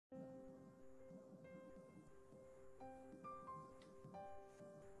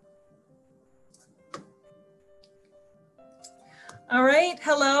All right,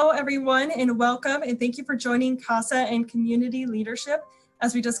 hello everyone and welcome, and thank you for joining CASA and Community Leadership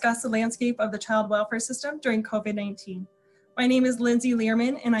as we discuss the landscape of the child welfare system during COVID-19. My name is Lindsay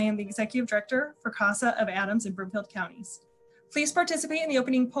Learman and I am the Executive Director for CASA of Adams and Broomfield counties. Please participate in the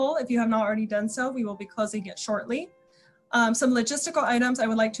opening poll if you have not already done so. We will be closing it shortly. Some logistical items I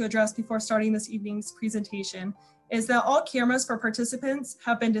would like to address before starting this evening's presentation is that all cameras for participants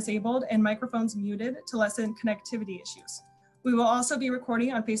have been disabled and microphones muted to lessen connectivity issues. We will also be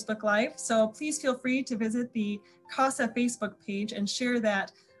recording on Facebook Live, so please feel free to visit the CASA Facebook page and share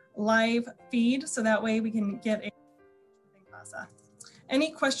that live feed so that way we can get a within CASA.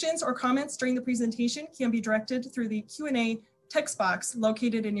 Any questions or comments during the presentation can be directed through the Q&A text box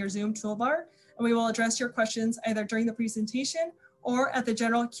located in your Zoom toolbar, and we will address your questions either during the presentation or at the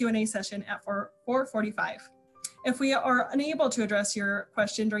general Q&A session at 4:45. If we are unable to address your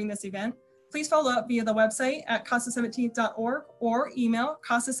question during this event, please follow up via the website at casa17th.org or email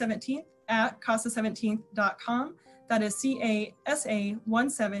casa17th@casa17th.com. That is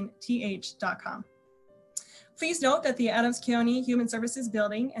CASA17th.com. Please note that the Adams County Human Services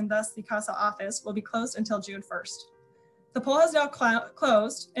Building and thus the CASA office will be closed until June 1st. The poll has now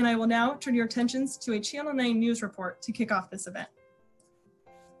closed, and I will now turn your attentions to a Channel 9 news report to kick off this event.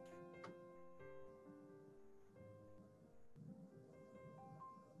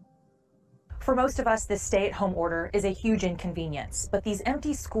 For most of us, this stay-at-home order is a huge inconvenience, but these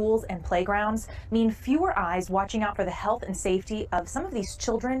empty schools and playgrounds mean fewer eyes watching out for the health and safety of some of these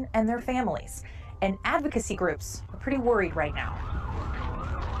children and their families. And advocacy groups are pretty worried right now.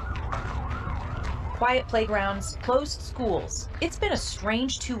 Quiet playgrounds, closed schools. It's been a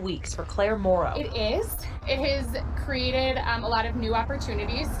strange 2 weeks for Claire Morrow. It is. It has created a lot of new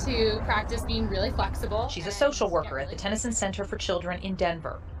opportunities to practice being really flexible. She's a social worker at the Tennyson Center for Children in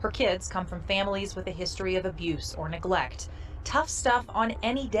Denver. Her kids come from families with a history of abuse or neglect. Tough stuff on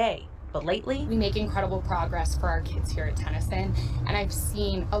any day. But lately, we make incredible progress for our kids here at Tennyson, and I've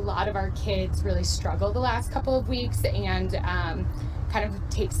seen a lot of our kids really struggle the last couple of weeks and kind of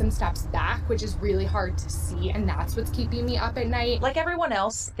take some steps back, which is really hard to see, and that's what's keeping me up at night. Like everyone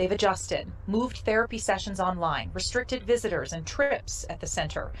else, they've adjusted, moved therapy sessions online, restricted visitors and trips at the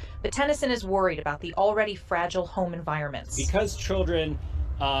center. But Tennyson is worried about the already fragile home environments. Because children,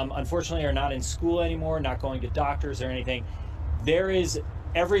 unfortunately, are not in school anymore, not going to doctors or anything, there is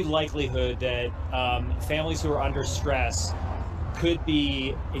every likelihood that families who are under stress could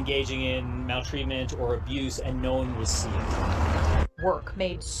be engaging in maltreatment or abuse and no one will see it. Work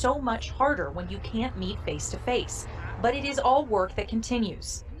made so much harder when you can't meet face to face, but it is all work that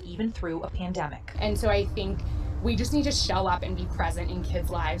continues, even through a pandemic. And so I think we just need to show up and be present in kids'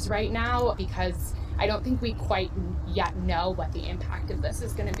 lives right now, because I don't think we quite yet know what the impact of this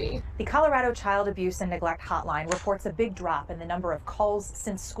is going to be. The Colorado Child Abuse and Neglect Hotline reports a big drop in the number of calls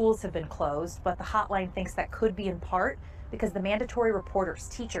since schools have been closed, but the hotline thinks that could be in part because the mandatory reporters,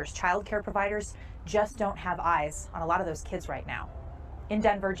 teachers, child care providers just don't have eyes on a lot of those kids right now. In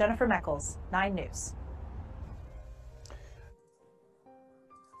Denver, Jennifer Meckles, 9 News.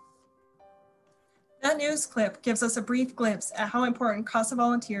 That news clip gives us a brief glimpse at how important CASA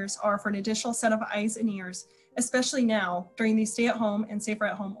volunteers are for an additional set of eyes and ears, especially now during these stay-at-home and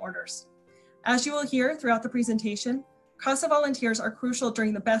safer-at-home orders. As you will hear throughout the presentation, CASA volunteers are crucial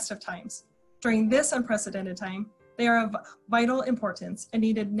during the best of times. During this unprecedented time, they are of vital importance and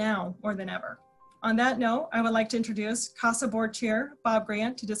needed now more than ever. On that note, I would like to introduce CASA Board Chair Bob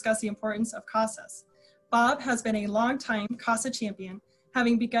Grant to discuss the importance of CASAs. Bob has been a longtime CASA champion,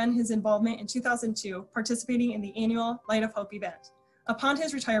 having begun his involvement in 2002, participating in the annual Light of Hope event. Upon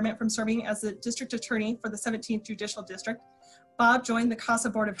his retirement from serving as the district attorney for the 17th Judicial District, Bob joined the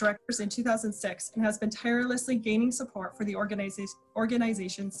CASA Board of Directors in 2006 and has been tirelessly gaining support for the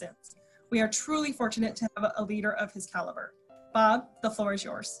organization since. We are truly fortunate to have a leader of his caliber. Bob, the floor is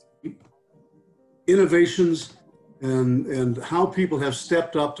yours. Innovations and how people have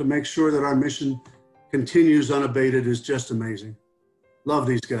stepped up to make sure that our mission continues unabated is just amazing. Love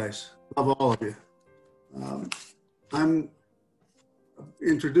these guys. Love all of you. I'm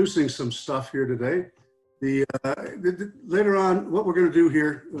introducing some stuff here today. Later on, what we're going to do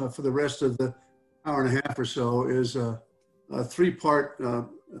here for the rest of the hour and a half or so is a three-part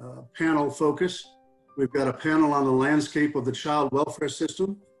panel focus. We've got a panel on the landscape of the child welfare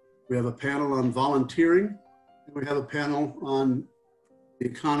system. We have a panel on volunteering, and we have a panel on the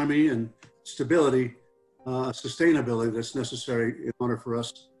economy and stability, sustainability that's necessary in order for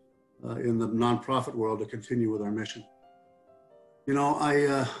us in the nonprofit world to continue with our mission. You know,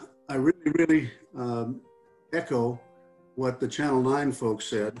 I really echo what the Channel 9 folks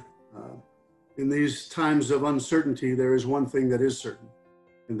said. in these times of uncertainty, there is one thing that is certain,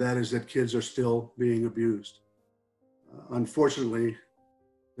 and that is that kids are still being abused. Unfortunately,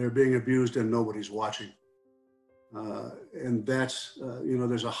 they're being abused and nobody's watching. And that's,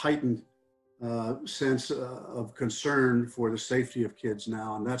 there's a heightened sense of concern for the safety of kids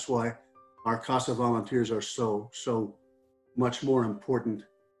now. And that's why our CASA volunteers are so much more important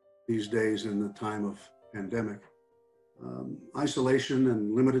these days in the time of pandemic. Isolation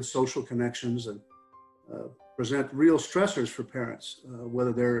and limited social connections and present real stressors for parents,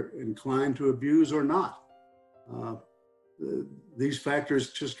 whether they're inclined to abuse or not. These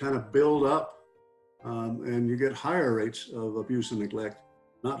factors just kind of build up, and you get higher rates of abuse and neglect,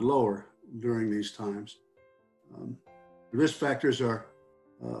 not lower, during these times. Risk factors are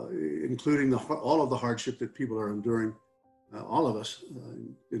including all of the hardship that people are enduring, all of us,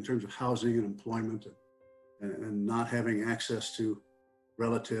 in terms of housing and employment and not having access to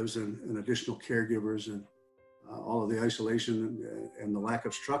relatives and additional caregivers and all of the isolation and the lack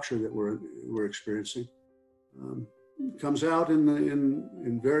of structure that we're experiencing. Comes out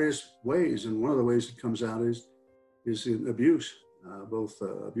in various ways, and one of the ways it comes out is in abuse, both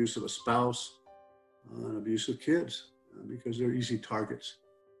abuse of a spouse and abuse of kids, because they're easy targets.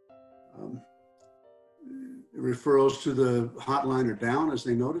 Referrals to the hotline are down, as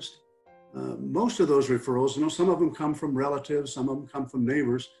they noticed. Most of those referrals, some of them come from relatives, some of them come from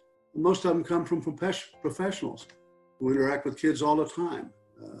neighbors, and most of them come from professionals who interact with kids all the time,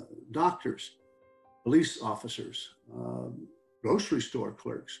 doctors, police officers, grocery store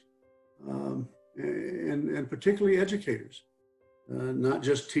clerks, and particularly educators, not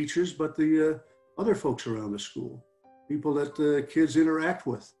just teachers, but the other folks around the school, people that the kids interact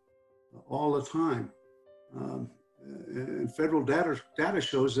with all the time. And federal data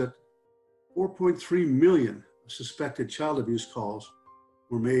shows that 4.3 million suspected child abuse calls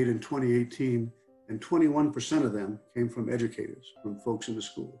were made in 2018, and 21% of them came from educators, from folks in the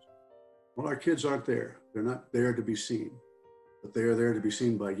schools. Well, our kids aren't there. They're not there to be seen, but they are there to be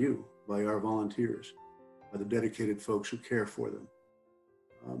seen by you, by our volunteers, by the dedicated folks who care for them.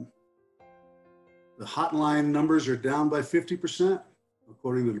 The hotline numbers are down by 50%,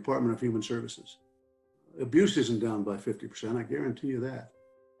 according to the Department of Human Services. Abuse isn't down by 50%, I guarantee you that.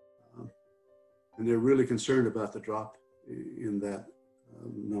 And they're really concerned about the drop in that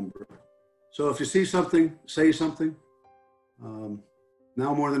number. So if you see something, say something.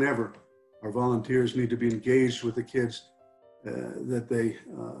 Now more than ever, our volunteers need to be engaged with the kids that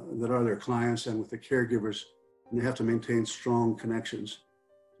are their clients and with the caregivers, and they have to maintain strong connections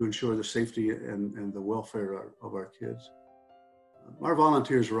to ensure the safety and the welfare of our kids. Our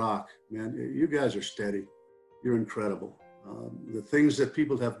volunteers rock, man. You guys are steady. You're incredible. The things that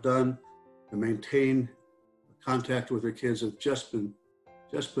people have done to maintain contact with their kids have just been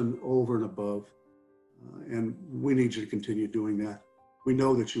over and above. And we need you to continue doing that. We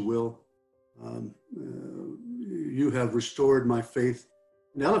know that you will. You have restored my faith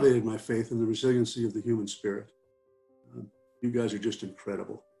and elevated my faith in the resiliency of the human spirit. You guys are just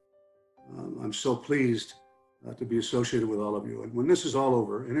incredible. I'm so pleased to be associated with all of you. And when this is all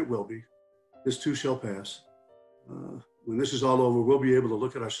over, and it will be, this too shall pass. When this is all over, we'll be able to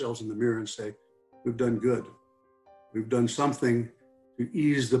look at ourselves in the mirror and say, we've done good. We've done something to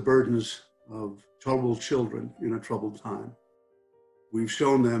ease the burdens of troubled children in a troubled time. We've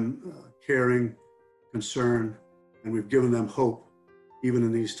shown them caring, concern, and we've given them hope, even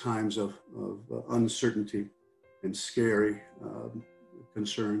in these times of uncertainty and scary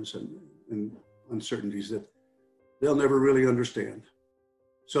concerns and uncertainties that they'll never really understand.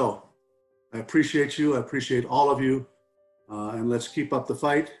 So I appreciate you. I appreciate all of you. And let's keep up the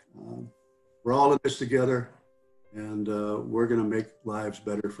fight. We're all in this together, and we're going to make lives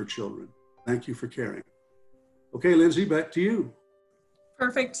better for children. Thank you for caring. Okay, Lindsay, back to you.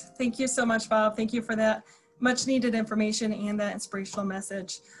 Perfect. Thank you so much, Bob. Thank you for that much needed information and that inspirational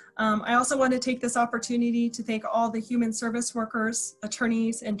message. I also want to take this opportunity to thank all the human service workers,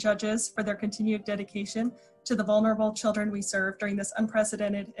 attorneys, and judges for their continued dedication to the vulnerable children we serve during this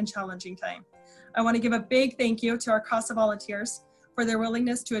unprecedented and challenging time. I want to give a big thank you to our CASA volunteers for their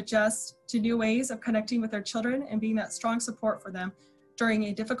willingness to adjust to new ways of connecting with their children and being that strong support for them during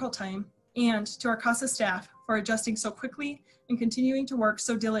a difficult time, and to our CASA staff for adjusting so quickly and continuing to work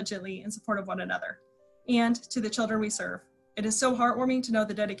so diligently in support of one another, and to the children we serve. It is so heartwarming to know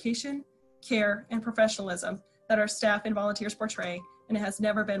the dedication, care, and professionalism that our staff and volunteers portray, and it has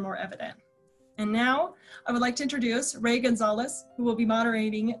never been more evident. And now I would like to introduce Ray Gonzalez, who will be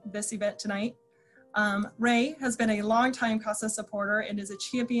moderating this event tonight. Ray has been a longtime CASA supporter and is a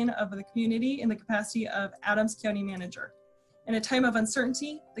champion of the community in the capacity of Adams County Manager. In a time of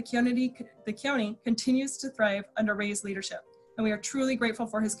uncertainty, the county continues to thrive under Ray's leadership, and we are truly grateful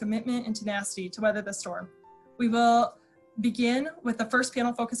for his commitment and tenacity to weather the storm. We will begin with the first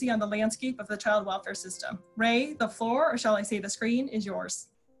panel focusing on the landscape of the child welfare system. Ray, the floor, or shall I say the screen, is yours.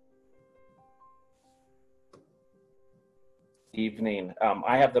 Evening.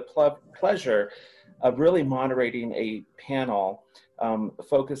 I have the pleasure of really moderating a panel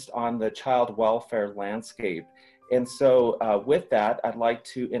focused on the child welfare landscape. And so with that, I'd like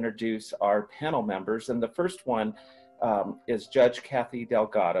to introduce our panel members. And the first one is Judge Kathy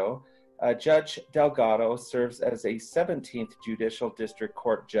Delgado. Judge Delgado serves as a 17th Judicial District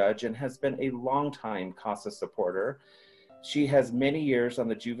Court judge and has been a longtime CASA supporter. She has many years on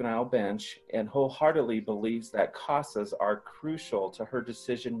the juvenile bench and wholeheartedly believes that CASAs are crucial to her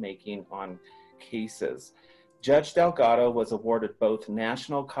decision-making on cases. Judge Delgado was awarded both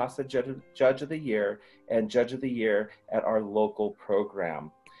National CASA Judge of the Year and Judge of the Year at our local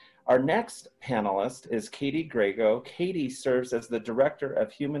program. Our next panelist is Katie Grego. Katie serves as the Director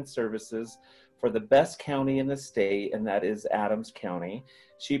of Human Services for the best county in the state, and that is Adams County.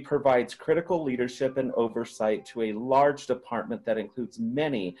 She provides critical leadership and oversight to a large department that includes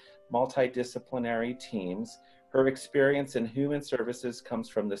many multidisciplinary teams. Her experience in human services comes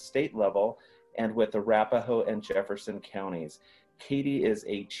from the state level and with Arapahoe and Jefferson counties. Katie is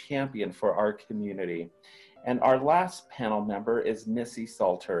a champion for our community. And our last panel member is Missy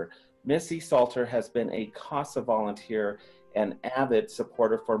Salter. Missy Salter has been a CASA volunteer and avid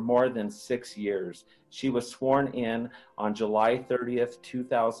supporter for more than 6 years. She was sworn in on July 30th,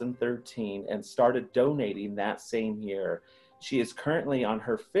 2013 and started donating that same year. She is currently on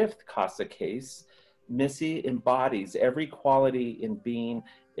her 5th CASA case. Missy embodies every quality in being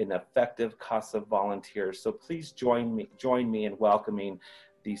an effective CASA volunteer. So please join me in welcoming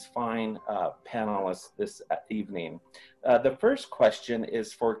these fine panelists this evening. The first question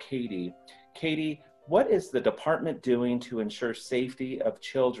is for Katie. Katie, what is the department doing to ensure safety of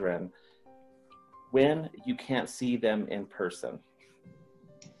children when you can't see them in person?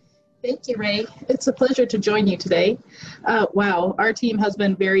 Thank you, Ray. It's a pleasure to join you today. Wow, our team has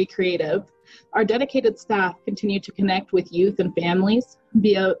been very creative. Our dedicated staff continue to connect with youth and families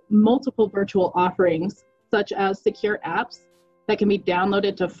via multiple virtual offerings, such as secure apps that can be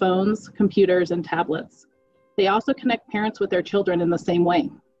downloaded to phones, computers, and tablets. They also connect parents with their children in the same way.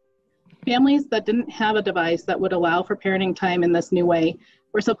 Families that didn't have a device that would allow for parenting time in this new way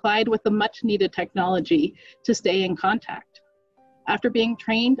were supplied with the much needed technology to stay in contact. After being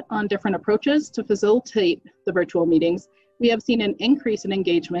trained on different approaches to facilitate the virtual meetings, we have seen an increase in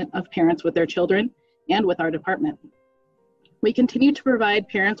engagement of parents with their children and with our department. We continue to provide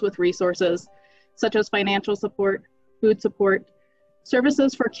parents with resources such as financial support, food support,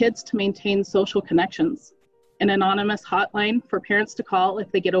 services for kids to maintain social connections, an anonymous hotline for parents to call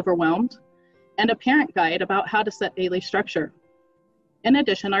if they get overwhelmed, and a parent guide about how to set daily structure. In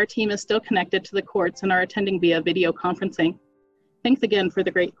addition, our team is still connected to the courts and are attending via video conferencing. Thanks again for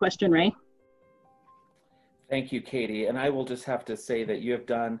the great question, Ray. Thank you, Katie. And I will just have to say that you have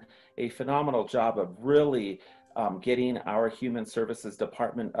done a phenomenal job of really getting our Human Services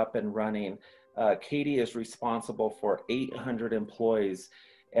Department up and running. Katie is responsible for 800 employees,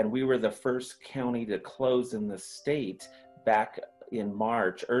 and we were the first county to close in the state back in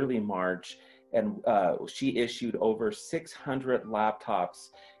March, early March, and she issued over 600 laptops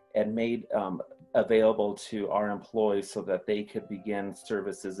and made available to our employees so that they could begin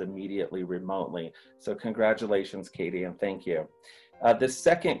services immediately remotely. So congratulations, Katie, and thank you. The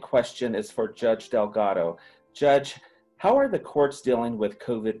second question is for Judge Delgado. Judge, how are the courts dealing with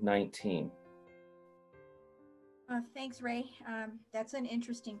COVID-19? Thanks, Ray. That's an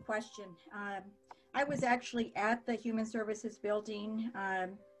interesting question. I was actually at the Human Services building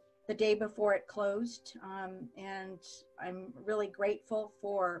the day before it closed, and I'm really grateful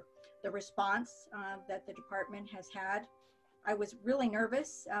for the response that the department has had. I was really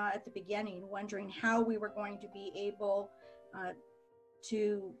nervous at the beginning, wondering how we were going to be able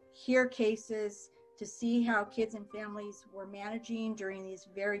to hear cases, to see how kids and families were managing during these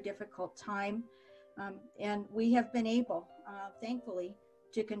very difficult time. And we have been able, thankfully,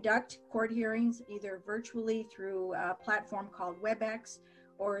 to conduct court hearings either virtually through a platform called WebEx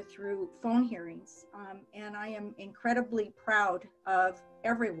or through phone hearings. And I am incredibly proud of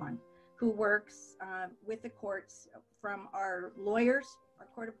everyone who works with the courts, from our lawyers, our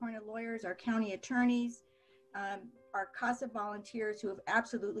court-appointed lawyers, our county attorneys, our CASA volunteers who have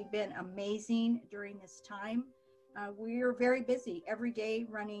absolutely been amazing during this time. We are very busy every day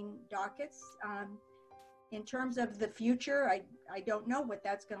running dockets. In terms of the future, I don't know what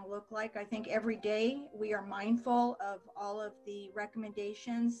that's going to look like. I think every day we are mindful of all of the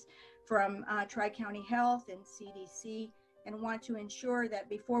recommendations from Tri-County Health and CDC, and want to ensure that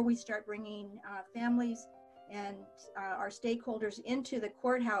before we start bringing families and our stakeholders into the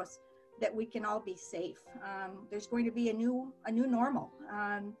courthouse, that we can all be safe. There's going to be a new normal.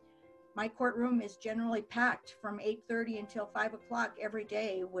 My courtroom is generally packed from 8:30 until 5 o'clock every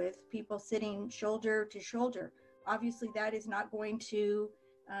day with people sitting shoulder to shoulder. Obviously, that is not going to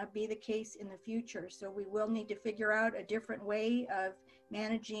be the case in the future. So we will need to figure out a different way of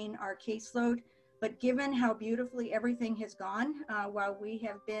managing our caseload. But given how beautifully everything has gone while we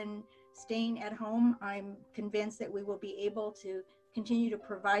have been staying at home, I'm convinced that we will be able to continue to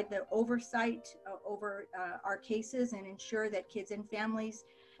provide the oversight over our cases and ensure that kids and families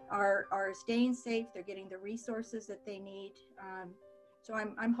are staying safe, they're getting the resources that they need. So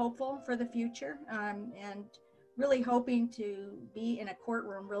I'm hopeful for the future and really hoping to be in a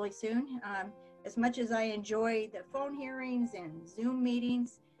courtroom really soon. As much as I enjoy the phone hearings and Zoom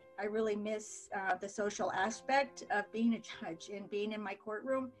meetings, I really miss the social aspect of being a judge and being in my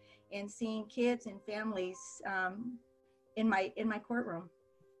courtroom and seeing kids and families in my courtroom.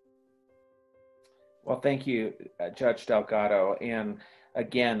 Well, thank you, Judge Delgado. And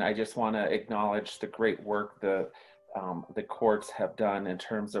again, I just want to acknowledge the great work the courts have done in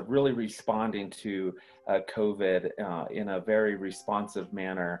terms of really responding to COVID in a very responsive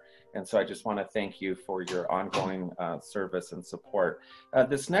manner. And so I just want to thank you for your ongoing service and support.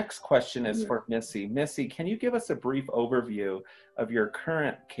 This next question is for Missy. Missy, can you give us a brief overview of your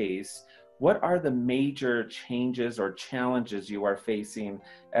current case? What are the major changes or challenges you are facing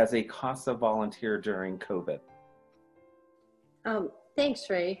as a CASA volunteer during COVID? Thanks,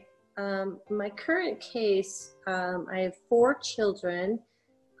 Ray. My current case, I have 4 children,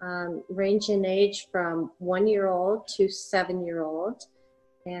 range in age from 1-year-old to 7-year-old.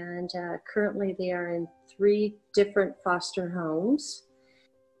 And currently they are in 3 different foster homes.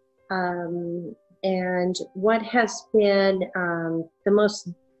 And what has been the most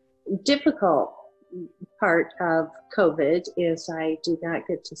difficult part of COVID is I do not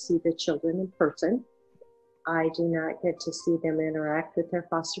get to see the children in person. I do not get to see them interact with their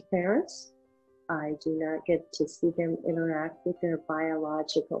foster parents. I do not get to see them interact with their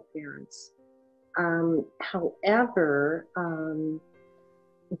biological parents. However,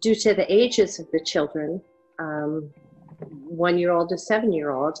 due to the ages of the children, 1-year-old to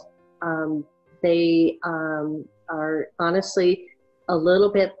 7-year-old, they are honestly a little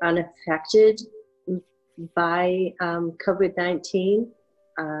bit unaffected by COVID-19.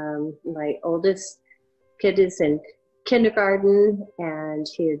 My oldest kid is in kindergarten and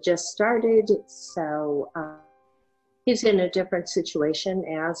he had just started, so he's in a different situation,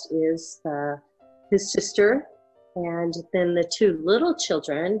 as is his sister. And then the 2 little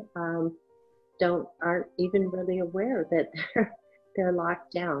children aren't even really aware that they're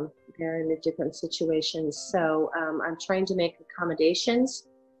locked down. They're in a different situation. So I'm trying to make accommodations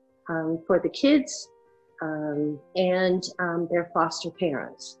for the kids and their foster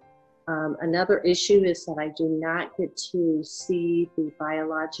parents. Another issue is that I do not get to see the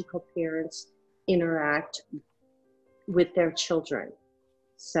biological parents interact with their children.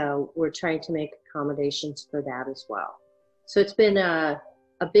 So we're trying to make accommodations for that as well. So it's been a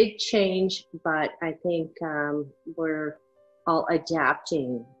big change, but I think we're all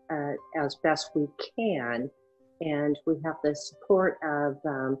adapting as best we can. And we have the support of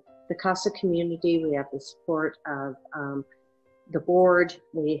the CASA community. We have the support of the board.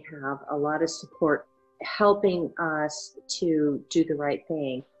 We have a lot of support helping us to do the right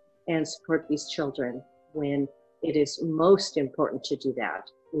thing and support these children when it is most important to do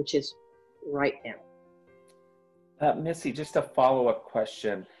that, which is right now. Missy, just a follow-up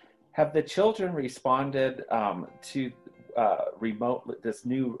question. Have the children responded to this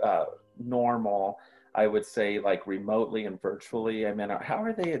new normal, I would say, like remotely and virtually? I mean, how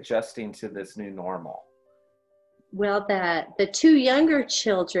are they adjusting to this new normal? Well, the 2 younger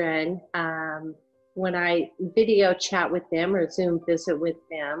children, when I video chat with them or Zoom visit with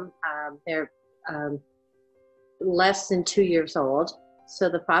them, they're less than 2 years old. So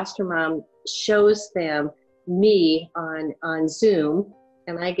the foster mom shows them me on Zoom,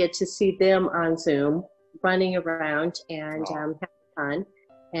 and I get to see them on Zoom running around and having fun.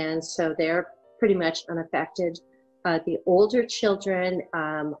 And so they're pretty much unaffected. The older children,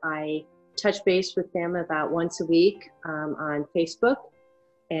 I touch base with them about once a week on Facebook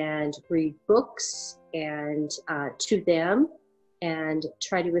and read books and to them and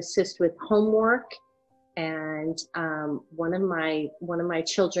try to assist with homework. And one of my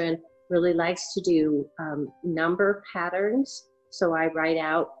children really likes to do number patterns. So I write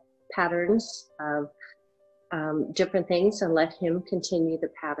out patterns of different things and let him continue the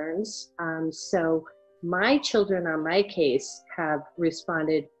patterns. So my children on my case have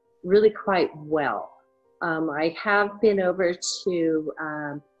responded really quite well. I have been over to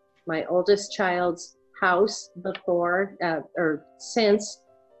my oldest child's house before or since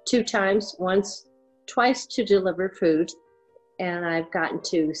 2 times, twice to deliver food, and I've gotten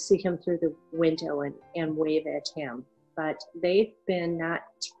to see him through the window and wave at him. But they've been not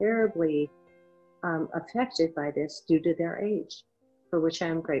terribly affected by this due to their age, for which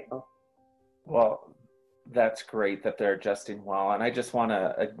I'm grateful. Well, that's great that they're adjusting well. And I just want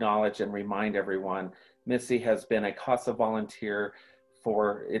to acknowledge and remind everyone, Missy has been a CASA volunteer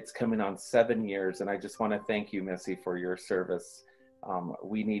it's coming on 7 years. And I just want to thank you, Missy, for your service.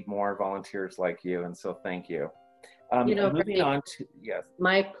 We need more volunteers like you. And so thank you. Moving on to, yes.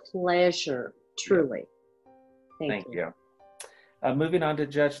 My pleasure, truly. Thank you. Moving on to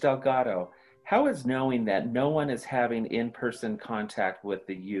Judge Delgado. How is knowing that no one is having in-person contact with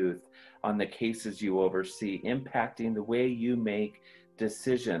the youth on the cases you oversee impacting the way you make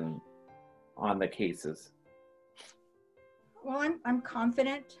decisions on the cases? Well, I'm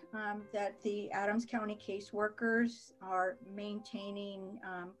confident that the Adams County caseworkers are maintaining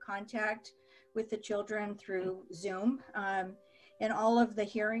contact with the children through Zoom. In all of the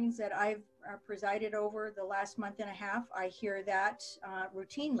hearings that I've presided over the last month and a half, I hear that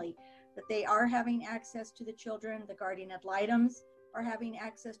routinely, that they are having access to the children. The guardian ad litems are having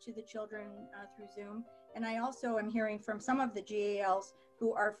access to the children through Zoom. And I also am hearing from some of the GALs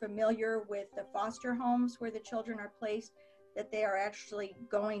who are familiar with the foster homes where the children are placed, that they are actually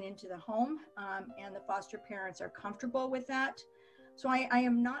going into the home and the foster parents are comfortable with that. So I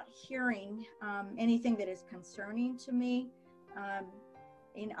am not hearing anything that is concerning to me.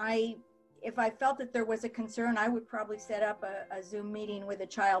 And if I felt that there was a concern, I would probably set up a Zoom meeting with a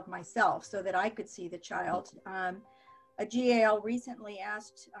child myself so that I could see the child. A GAL recently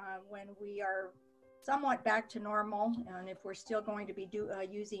asked when we are somewhat back to normal, and if we're still going to be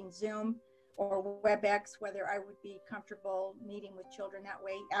using Zoom or WebEx, whether I would be comfortable meeting with children that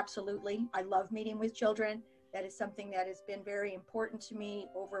way. Absolutely. I love meeting with children. That is something that has been very important to me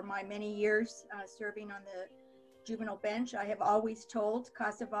over my many years serving on the juvenile bench. I have always told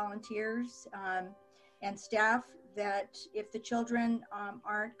CASA volunteers and staff that if the children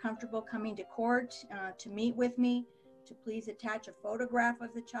aren't comfortable coming to court to meet with me, to please attach a photograph of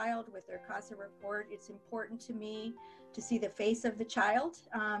the child with their CASA report. It's important to me to see the face of the child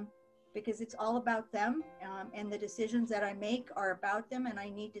because it's all about them and the decisions that I make are about them, and I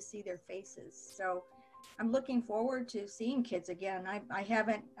need to see their faces. So I'm looking forward to seeing kids again. I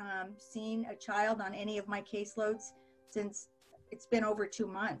haven't seen a child on any of my caseloads since it's been over 2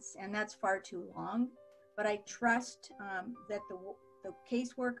 months, and that's far too long. But I trust that the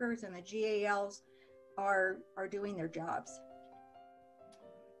caseworkers and the GALs are doing their jobs.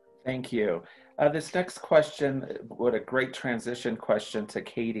 Thank you. This next question, what a great transition question to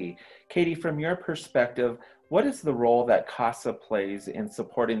Katie. Katie, from your perspective, what is the role that CASA plays in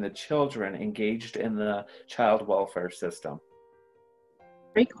supporting the children engaged in the child welfare system?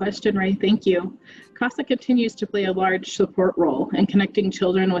 Great question, Ray. Thank you. CASA continues to play a large support role in connecting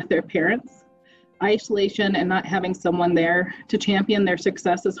children with their parents. Isolation and not having someone there to champion their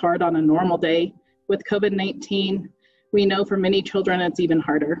success is hard on a normal day. With COVID-19, we know for many children it's even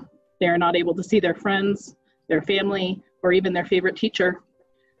harder. They are not able to see their friends, their family, or even their favorite teacher.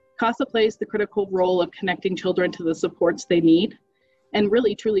 CASA plays the critical role of connecting children to the supports they need and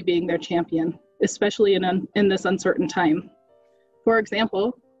really truly being their champion, especially in this uncertain time. For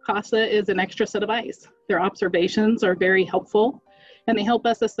example, CASA is an extra set of eyes. Their observations are very helpful and they help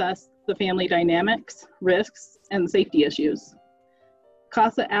us assess the family dynamics, risks, and safety issues.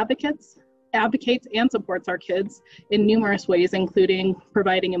 CASA advocates and supports our kids in numerous ways, including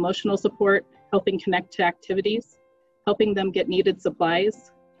providing emotional support, helping connect to activities, helping them get needed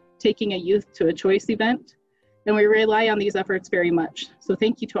supplies, taking a youth to a choice event, and we rely on these efforts very much. So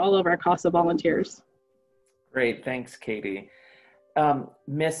thank you to all of our CASA volunteers. Great, thanks, Katie.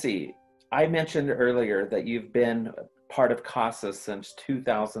 Missy, I mentioned earlier that you've been part of CASA since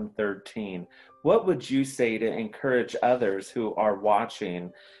 2013. What would you say to encourage others who are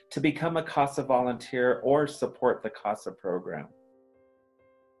watching to become a CASA volunteer or support the CASA program?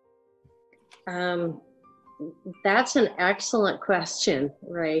 That's an excellent question,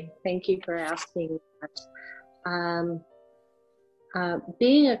 Ray. Thank you for asking that.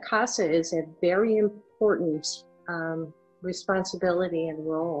 Being a CASA is a very important responsibility and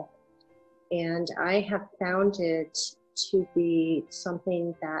role. And I have found it to be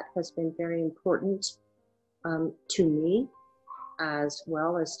something that has been very important to me, as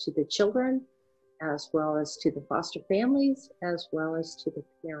well as to the children, as well as to the foster families, as well as to the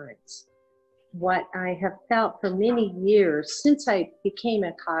parents. What I have felt for many years since I became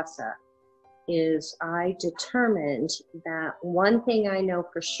a CASA is I determined that one thing I know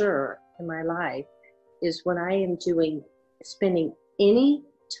for sure in my life is when I am spending any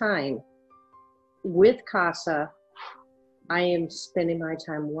time with CASA, I am spending my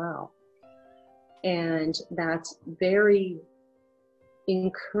time well. And that's very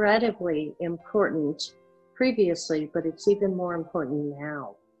incredibly important previously, but it's even more important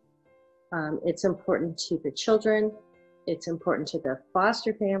now. It's important to the children, it's important to the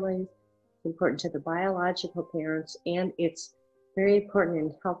foster families, it's important to the biological parents, and it's very important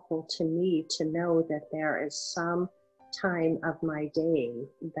and helpful to me to know that there is some time of my day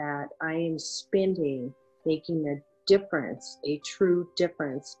that I am spending making a difference, a true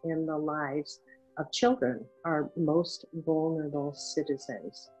difference in the lives of children, our most vulnerable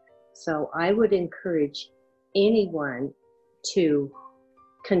citizens. So I would encourage anyone to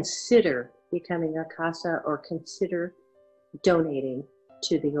consider becoming a CASA or consider donating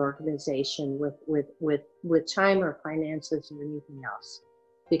to the organization with time or finances or anything else,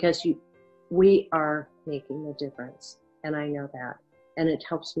 because we are making a difference, and I know that, and it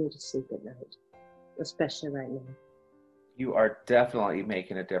helps me to sleep at night, especially right now. You are definitely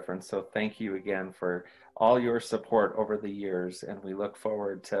making a difference. So thank you again for all your support over the years, and we look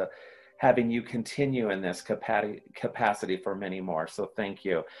forward to having you continue in this capacity for many more. So thank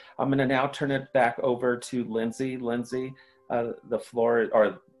you. I'm going to now turn it back over to Lindsay. Lindsay, the floor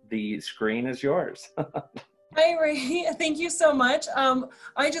or the screen is yours. Hi, Ray. Thank you so much.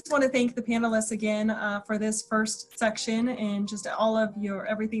 I just want to thank the panelists again for this first section and just all of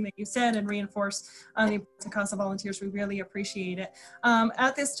everything that you said, and reinforce the importance of CASA volunteers. We really appreciate it.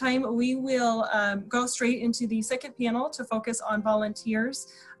 At this time, we will go straight into the second panel to focus on volunteers,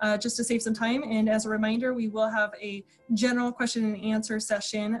 just to save some time. And as a reminder, we will have a general question and answer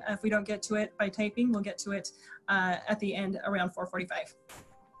session. If we don't get to it by typing, we'll get to it at the end around 4:45.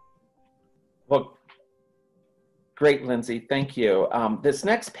 Well, great, Lindsay, thank you. This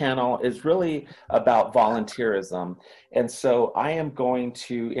next panel is really about volunteerism. And so I am going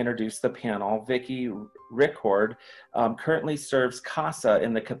to introduce the panel. Vicki Rickord currently serves CASA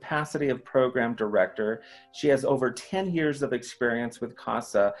in the capacity of program director. She has over 10 years of experience with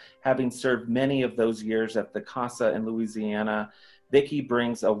CASA, having served many of those years at the CASA in Louisiana. Vicki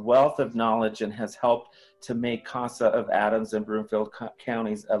brings a wealth of knowledge and has helped to make CASA of Adams and Broomfield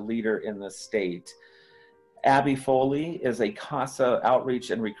counties a leader in the state. Abby Foley is a CASA outreach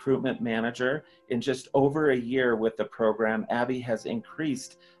and recruitment manager. In just over a year with the program, Abby has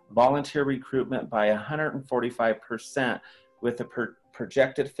increased volunteer recruitment by 145% with a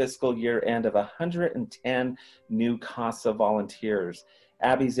projected fiscal year end of 110 new CASA volunteers.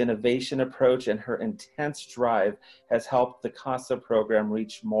 Abby's innovation approach and her intense drive has helped the CASA program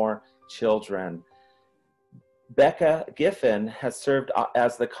reach more children. Becca Giffen has served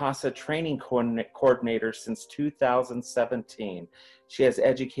as the CASA training coordinator since 2017. She has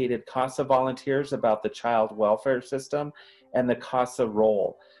educated CASA volunteers about the child welfare system and the CASA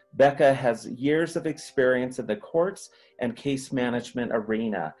role. Becca has years of experience in the courts and case management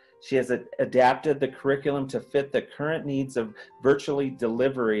arena. She has adapted the curriculum to fit the current needs of virtual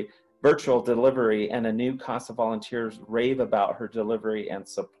delivery, and a new CASA volunteers rave about her delivery and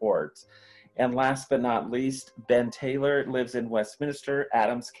support. And last but not least, Ben Taylor lives in Westminster,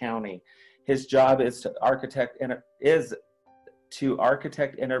 Adams County. His job is to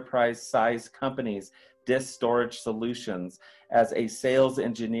architect enterprise-sized companies' disk storage solutions as a sales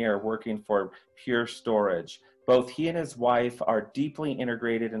engineer working for Pure Storage. Both he and his wife are deeply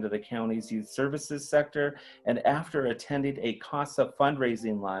integrated into the county's youth services sector, and after attending a CASA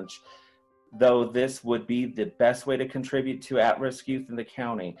fundraising lunch, though this would be the best way to contribute to at-risk youth in the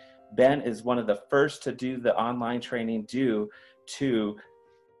county, Ben is one of the first to do the online training due to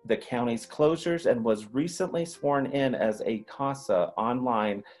the county's closures and was recently sworn in as a CASA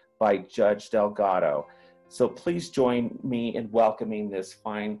online by Judge Delgado. So please join me in welcoming this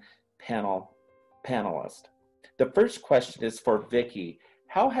fine panelist. The first question is for Vicki.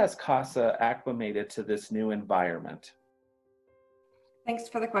 How has CASA acclimated to this new environment? Thanks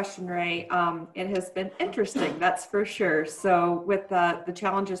for the question, Ray. It has been interesting, that's for sure. So with the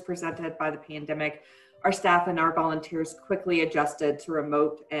challenges presented by the pandemic, our staff and our volunteers quickly adjusted to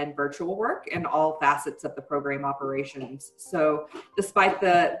remote and virtual work in all facets of the program operations. So despite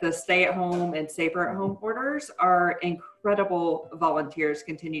the stay-at-home and safer-at-home orders, our incredible volunteers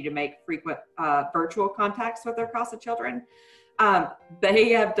continue to make frequent virtual contacts with their CASA children. They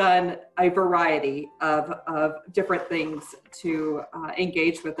have done a variety of different things to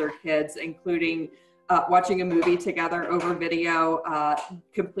engage with their kids, including watching a movie together over video,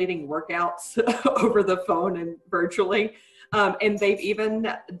 completing workouts over the phone and virtually. And they've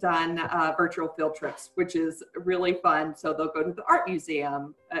even done virtual field trips, which is really fun. So they'll go to the art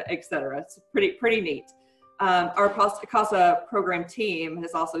museum, et cetera. It's pretty neat. Our CASA program team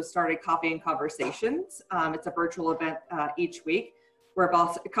has also started Coffee and Conversations. It's a virtual event each week where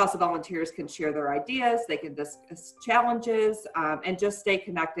CASA volunteers can share their ideas, they can discuss challenges, and just stay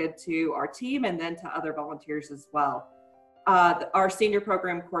connected to our team and then to other volunteers as well. Our senior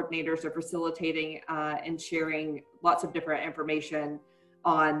program coordinators are facilitating and sharing lots of different information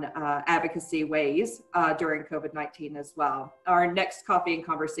on advocacy ways during COVID-19 as well. Our next Coffee and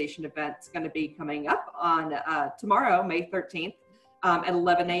Conversation event is going to be coming up on tomorrow, May 13th at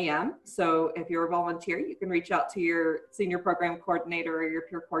 11 a.m. So if you're a volunteer, you can reach out to your senior program coordinator or your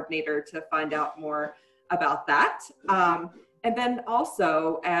peer coordinator to find out more about that. And then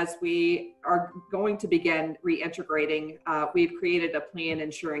also, as we are going to begin reintegrating, we've created a plan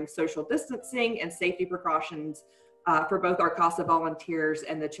ensuring social distancing and safety precautions for both our CASA volunteers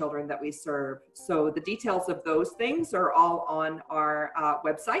and the children that we serve. So the details of those things are all on our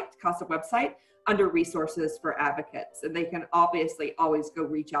website, CASA website, under resources for advocates. And they can obviously always go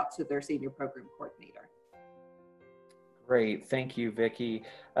reach out to their senior program coordinator. Great, thank you, Vicki.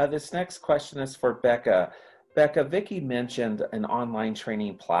 This next question is for Becca. Becca, Vicki mentioned an online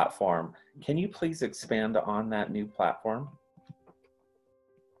training platform. Can you please expand on that new platform?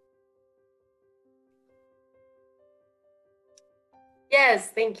 Yes,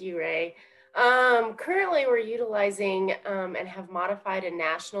 thank you, Ray. Currently, we're utilizing and have modified a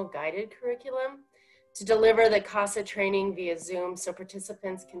national guided curriculum to deliver the CASA training via Zoom so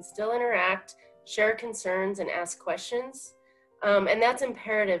participants can still interact, share concerns, and ask questions. And that's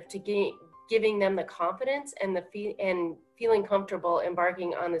imperative to giving them the confidence and feeling comfortable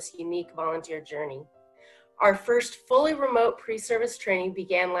embarking on this unique volunteer journey. Our first fully remote pre-service training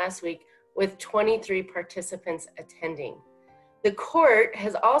began last week with 23 participants attending. The court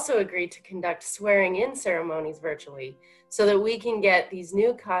has also agreed to conduct swearing-in ceremonies virtually so that we can get these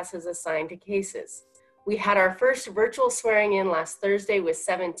new CASAs assigned to cases. We had our first virtual swearing-in last Thursday with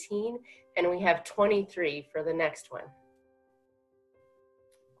 17, and we have 23 for the next one.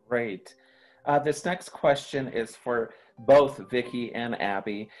 Great. This next question is for both Vicki and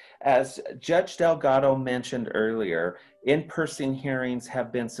Abby. As Judge Delgado mentioned earlier, in-person hearings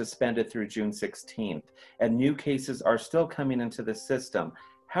have been suspended through June 16th, and new cases are still coming into the system.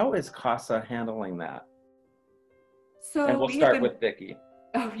 How is CASA handling that? So and we'll start with Vicki.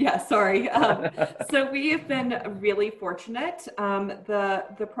 Oh yeah, sorry. So we have been really fortunate.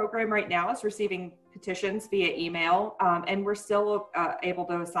 The program right now is receiving petitions via email, and we're still able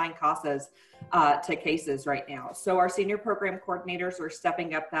to assign CASAs to cases right now. So our senior program coordinators are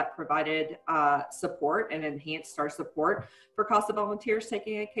stepping up that provided support and enhanced our support for CASA volunteers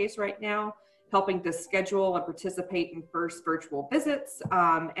taking a case right now, helping to schedule and participate in first virtual visits,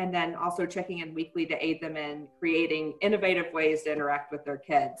 and then also checking in weekly to aid them in creating innovative ways to interact with their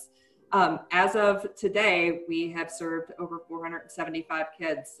kids. As of today, we have served over 475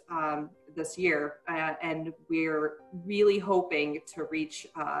 kids this year, and we're really hoping to reach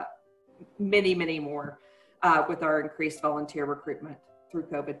many, many more with our increased volunteer recruitment through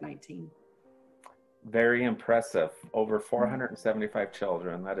COVID-19. Very impressive. Over 475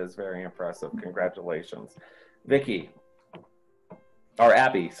 children. That is very impressive. Congratulations. Vicki, or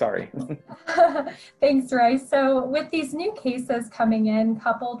Abby, sorry. Thanks, Ray. So with these new cases coming in,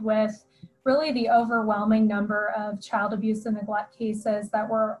 coupled with really the overwhelming number of child abuse and neglect cases that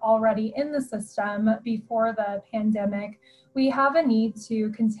were already in the system before the pandemic, we have a need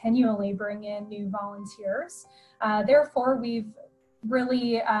to continually bring in new volunteers. Therefore, we've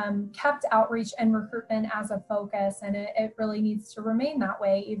really kept outreach and recruitment as a focus, and it really needs to remain that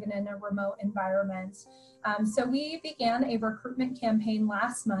way even in a remote environment. So we began a recruitment campaign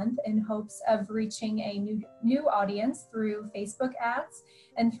last month in hopes of reaching a new audience through Facebook ads,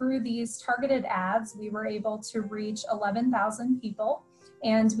 and through these targeted ads we were able to reach 11,000 people.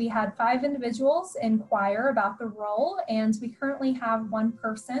 And we had 5 individuals inquire about the role, and we currently have 1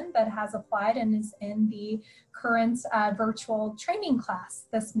 person that has applied and is in the current virtual training class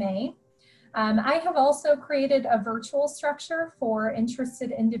this May. I have also created a virtual structure for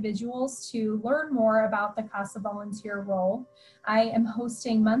interested individuals to learn more about the CASA volunteer role. I am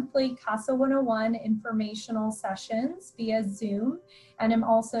hosting monthly CASA 101 informational sessions via Zoom, and I'm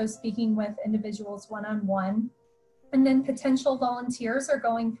also speaking with individuals one-on-one. And then potential volunteers are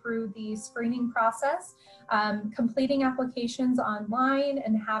going through the screening process, completing applications online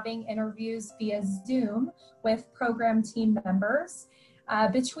and having interviews via Zoom with program team members.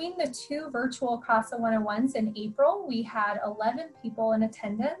 Between the two virtual CASA 101s in April, we had 11 people in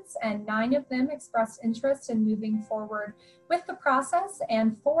attendance, and 9 of them expressed interest in moving forward with the process,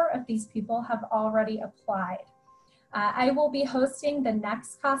 and 4 of these people have already applied. I will be hosting the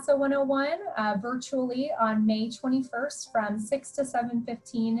next CASA 101 virtually on May 21st from 6 to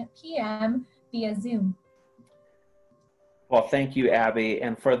 7:15 p.m. via Zoom. Well, thank you, Abby.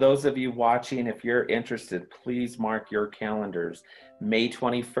 And for those of you watching, if you're interested, please mark your calendars. May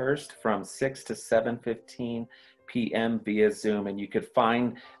 21st from 6 to 7:15 p.m. via Zoom. And you could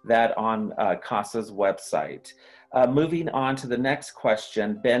find that on CASA's website. Moving on to the next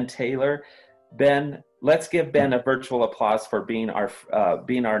question, Ben Taylor. Ben, let's give Ben a virtual applause for being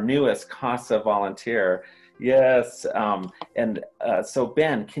our newest CASA volunteer. Yes, so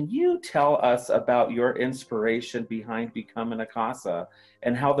Ben, can you tell us about your inspiration behind becoming a CASA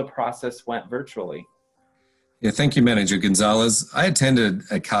and how the process went virtually? Yeah, thank you, Manager Gonzalez. I attended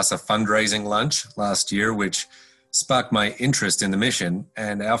a CASA fundraising lunch last year, which sparked my interest in the mission,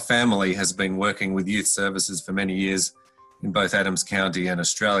 and our family has been working with youth services for many years in both Adams County and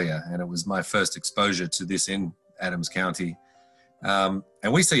Australia, and it was my first exposure to this in Adams County.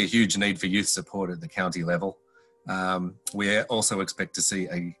 And we see a huge need for youth support at the county level. We also expect to see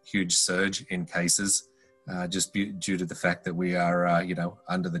a huge surge in cases just due to the fact that we are,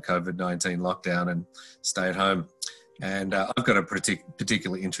 under the COVID-19 lockdown and stay at home. And I've got a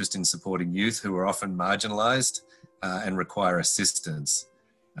particular interest in supporting youth who are often marginalised and require assistance.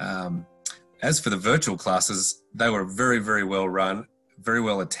 As for the virtual classes, they were very, very well run, very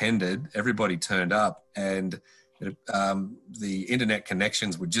well attended. Everybody turned up, and the internet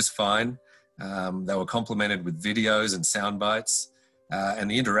connections were just fine. They were complemented with videos and sound bites, and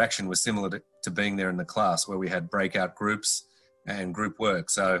the interaction was similar to being there in the class, where we had breakout groups and group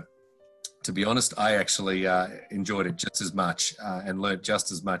work. So to be honest, I actually enjoyed it just as much and learnt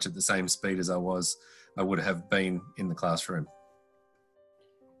just as much at the same speed as I would have been in the classroom.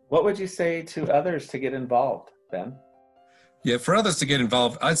 What would you say to others to get involved, Ben? Yeah, for others to get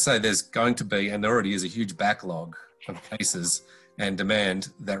involved, I'd say there's going to be, and there already is, a huge backlog of cases and demand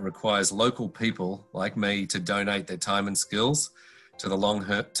that requires local people like me to donate their time and skills to the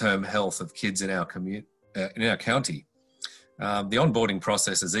long-term health of kids in our county. The onboarding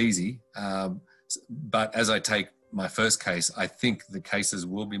process is easy, but as I take my first case, I think the cases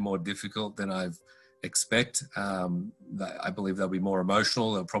will be more difficult than I've expect. I believe they'll be more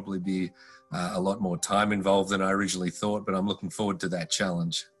emotional. There'll probably be a lot more time involved than I originally thought, but I'm looking forward to that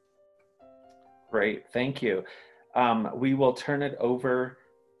challenge. Great, thank you. We will turn it over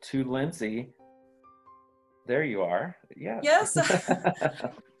to Lindsay. There you are. Yes.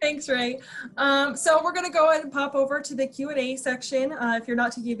 Thanks, Ray. So we're going to go ahead and pop over to the Q&A section. If you're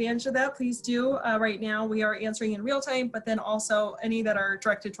not taking advantage of that, please do. Right now we are answering in real time, but then also any that are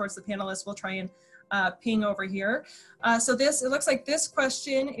directed towards the panelists, we'll try and ping over here. So it looks like this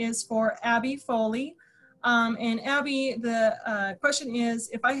question is for Abby Foley. And Abby, the question is,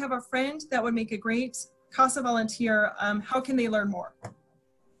 if I have a friend that would make a great CASA volunteer, how can they learn more?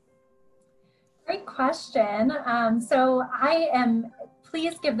 Great question.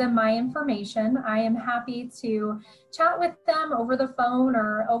 Please give them my information. I am happy to chat with them over the phone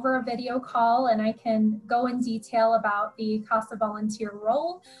or over a video call, and I can go in detail about the CASA volunteer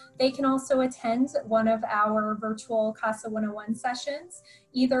role. They can also attend one of our virtual CASA 101 sessions.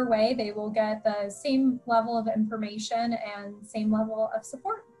 Either way, they will get the same level of information and same level of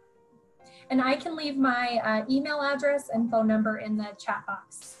support. And I can leave my email address and phone number in the chat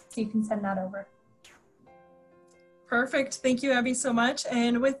box, so you can send that over. Perfect. Thank you, Abby, so much.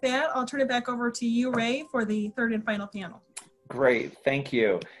 And with that, I'll turn it back over to you, Ray, for the third and final panel. Great. Thank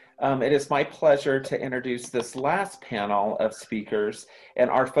you. It is my pleasure to introduce this last panel of speakers, and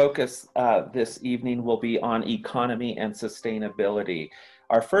our focus this evening will be on economy and sustainability.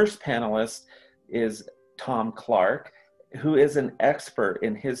 Our first panelist is Tom Clark, who is an expert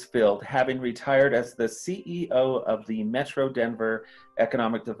in his field, having retired as the CEO of the Metro Denver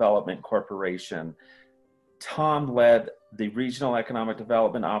Economic Development Corporation. Tom led the Regional Economic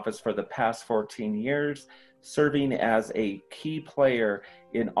Development Office for the past 14 years, serving as a key player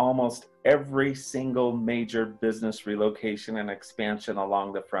in almost every single major business relocation and expansion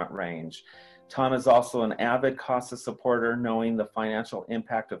along the Front Range. Tom is also an avid CASA supporter, knowing the financial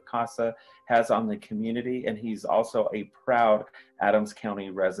impact of CASA has on the community, and he's also a proud Adams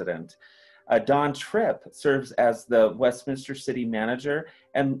County resident. Don Tripp serves as the Westminster City Manager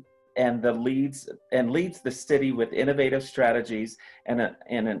and leads the city with innovative strategies and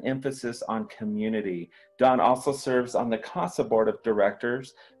an emphasis on community. Don also serves on the CASA Board of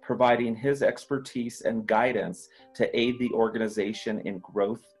Directors, providing his expertise and guidance to aid the organization in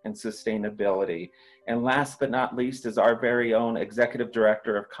growth and sustainability. And last but not least is our very own Executive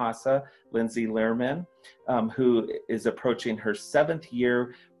Director of CASA, Lindsay Learman, who is approaching her 7th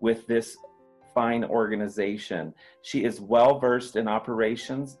year with this fine organization. She is well-versed in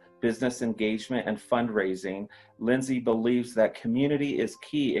operations, business engagement, and fundraising. Lindsay believes that community is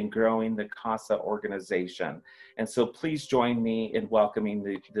key in growing the CASA organization. And so please join me in welcoming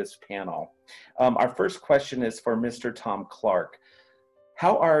this panel. Our first question is for Mr. Tom Clark.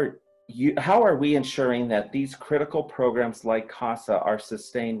 How are we ensuring that these critical programs like CASA are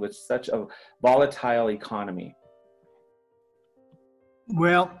sustained with such a volatile economy?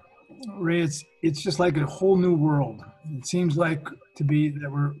 Well, Ray, it's just like a whole new world. It seems like to be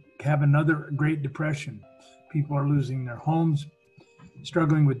that we're have another Great Depression. People are losing their homes,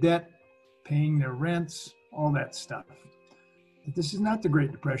 struggling with debt, paying their rents, all that stuff. But this is not the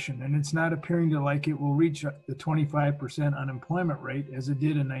Great Depression, and it's not appearing to like it will reach the 25% unemployment rate as it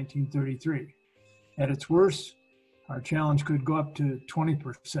did in 1933. At its worst, our challenge could go up to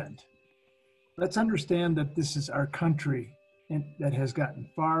 20%. Let's understand that this is our country and that has gotten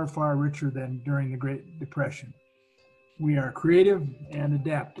far, far richer than during the Great Depression. We are creative and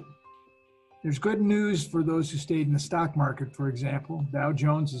adaptive. There's good news for those who stayed in the stock market, for example. Dow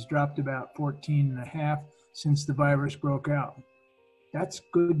Jones has dropped about 14.5 since the virus broke out. That's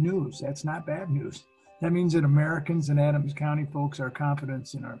good news. That's not bad news. That means that Americans and Adams County folks are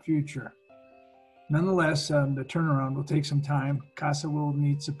confident in our future. Nonetheless, the turnaround will take some time. CASA will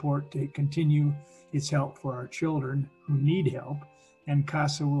need support to continue its help for our children who need help, and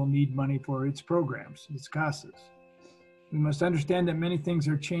CASA will need money for its programs, its CASAs. We must understand that many things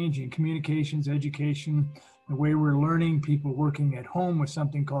are changing: communications, education, the way we're learning, people working at home with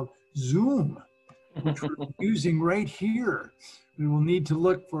something called Zoom, which we're using right here. We will need to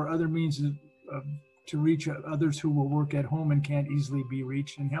look for other means to reach others who will work at home and can't easily be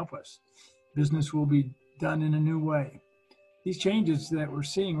reached and help us. Business will be done in a new way. These changes that we're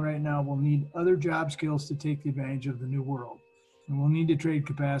seeing right now will need other job skills to take advantage of the new world. And we'll need to trade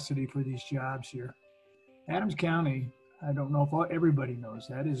capacity for these jobs here. Adams County, I don't know if everybody knows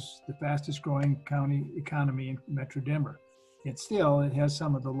that, is the fastest growing county economy in Metro Denver. Yet still, it has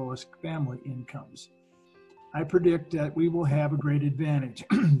some of the lowest family incomes. I predict that we will have a great advantage.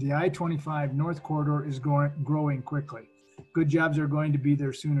 The I-25 North Corridor is growing quickly. Good jobs are going to be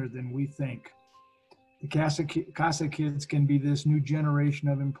there sooner than we think. The CASA kids can be this new generation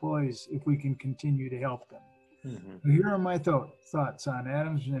of employees if we can continue to help them. Mm-hmm. Here are my thoughts on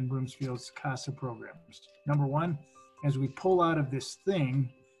Adams and Broomfield's CASA programs. Number one, as we pull out of this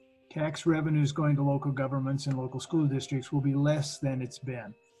thing, tax revenues going to local governments and local school districts will be less than it's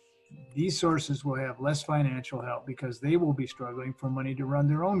been. These sources will have less financial help because they will be struggling for money to run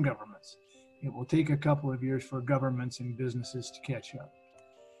their own governments. It will take a couple of years for governments and businesses to catch up.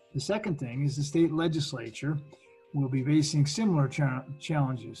 The second thing is the state legislature will be facing similar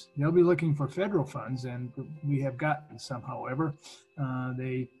challenges. They'll be looking for federal funds, and we have gotten some, however.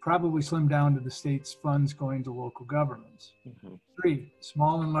 They probably slim down to the state's funds going to local governments. Mm-hmm. 3,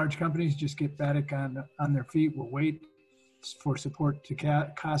 small and large companies just get back on their feet, will wait for support to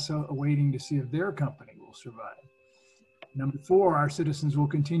CASA, awaiting to see if their company will survive. Number 4, our citizens will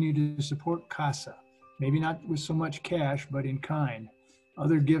continue to support CASA, maybe not with so much cash, but in kind,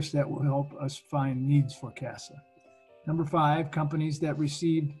 other gifts that will help us find needs for CASA. Number 5, companies that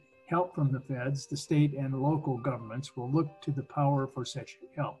received help from the feds, the state and local governments will look to the power for such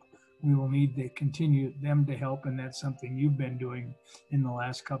help. We will need to continue them to help, and that's something you've been doing in the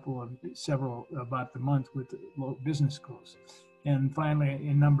last about the month with the business schools. And finally,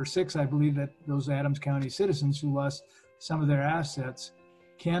 in number 6, I believe that those Adams County citizens who lost some of their assets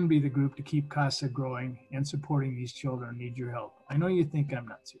can be the group to keep CASA growing and supporting these children need your help. I know you think I'm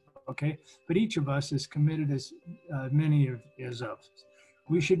nuts, okay? But each of us is committed as many as us.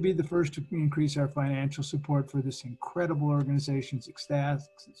 We should be the first to increase our financial support for this incredible organization's staff,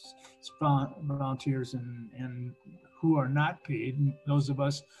 volunteers, and who are not paid, those of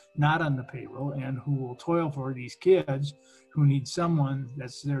us not on the payroll, and who will toil for these kids who need someone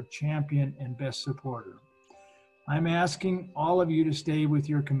that's their champion and best supporter. I'm asking all of you to stay with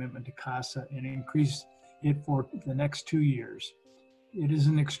your commitment to CASA and increase it for the next 2 years. It is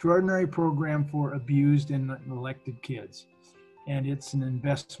an extraordinary program for abused and neglected kids, and it's an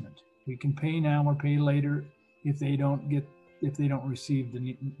investment. We can pay now or pay later if they don't receive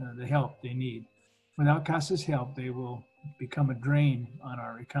the help they need. Without CASA's help, they will become a drain on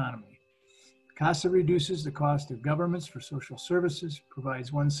our economy. CASA reduces the cost of governments for social services,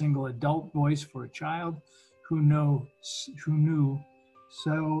 provides one single adult voice for a child who knew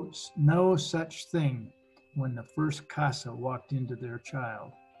no such thing when the first CASA walked into their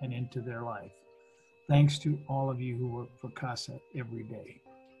child and into their life. Thanks to all of you who work for CASA every day.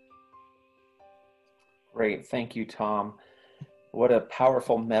 Great, thank you, Tom. What a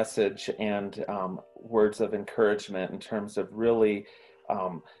powerful message and words of encouragement in terms of really,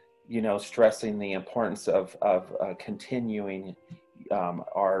 stressing the importance of continuing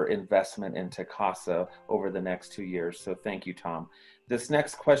our investment into CASA over the next 2 years. So thank you, Tom. This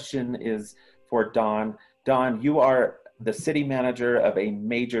next question is for Don. Don, you are the city manager of a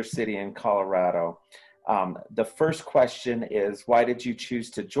major city in Colorado. The first question is, why did you choose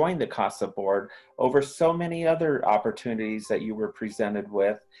to join the CASA board over so many other opportunities that you were presented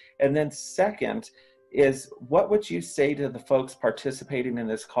with? And then second is, what would you say to the folks participating in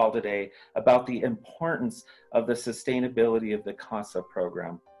this call today about the importance of the sustainability of the CASA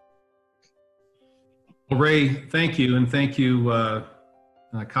program? Well, Ray, thank you. And thank you,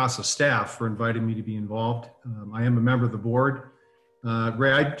 CASA staff, for inviting me to be involved. I am a member of the board.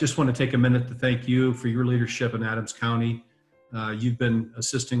 Ray, I just want to take a minute to thank you for your leadership in Adams County. You've been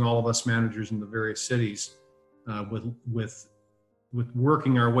assisting all of us managers in the various cities with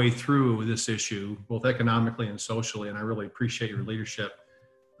working our way through this issue, both economically and socially, and I really appreciate your leadership.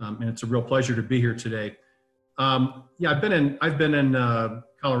 And it's a real pleasure to be here today. I've been in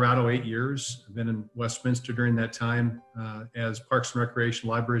Colorado 8 years. I've been in Westminster during that time as Parks and Recreation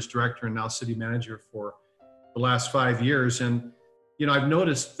Libraries Director and now City Manager for the last 5 years. And I've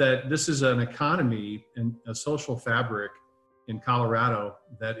noticed that this is an economy and a social fabric in Colorado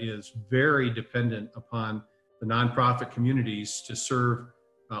that is very dependent upon the nonprofit communities to serve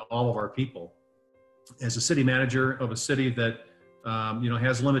all of our people. As a city manager of a city that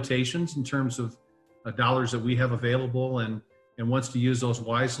has limitations in terms of dollars that we have available and wants to use those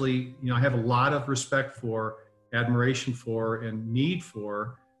wisely, I have a lot of respect for, admiration for, and need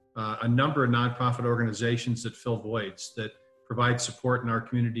for a number of nonprofit organizations that fill voids, that provide support in our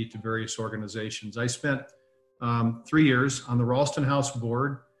community to various organizations. I spent 3 years on the Ralston House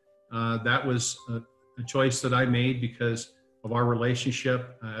board. That was a choice that I made because of our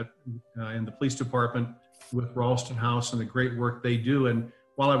relationship in the police department with Ralston House and the great work they do. And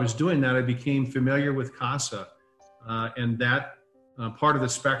while I was doing that, I became familiar with CASA and that part of the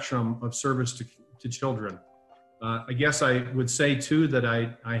spectrum of service to children. I guess I would say too that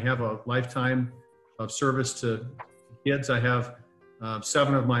I have a lifetime of service to kids. I have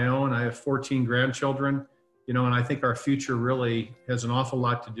 7 of my own. I have 14 grandchildren. And I think our future really has an awful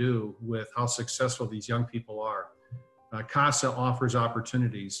lot to do with how successful these young people are. CASA offers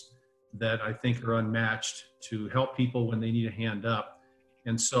opportunities that I think are unmatched to help people when they need a hand up.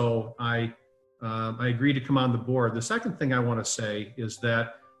 And so I agree to come on the board. The second thing I want to say is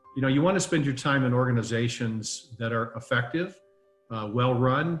that, you want to spend your time in organizations that are effective,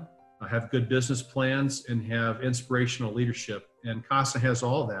 well-run, have good business plans, and have inspirational leadership. And CASA has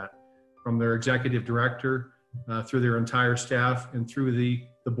all that, from their executive director through their entire staff and through the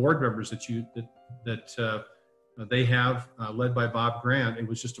board members that they have, led by Bob Grant. It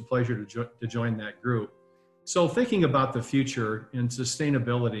was just a pleasure to join that group. So thinking about the future and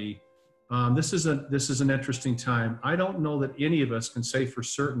sustainability, this is an interesting time. I don't know that any of us can say for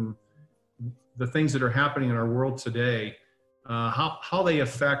certain the things that are happening in our world today, how they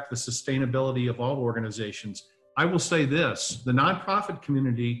affect the sustainability of all organizations. I will say this: the nonprofit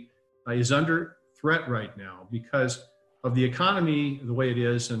community is under threat right now because of the economy the way it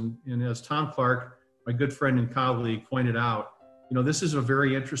is. And as Tom Clark, my good friend and colleague, pointed out, this is a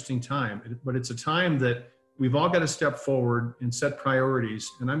very interesting time, but it's a time that we've all got to step forward and set priorities.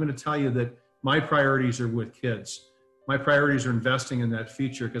 And I'm going to tell you that my priorities are with kids. My priorities are investing in that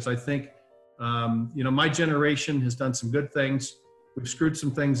future because I think, my generation has done some good things. We've screwed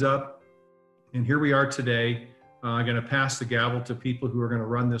some things up. And here we are today. I'm going to pass the gavel to people who are going to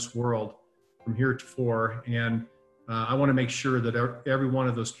run this world from heretofore. And I want to make sure that every one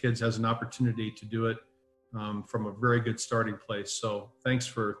of those kids has an opportunity to do it from a very good starting place. So thanks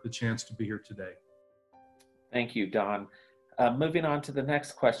for the chance to be here today. Thank you, Don. Moving on to the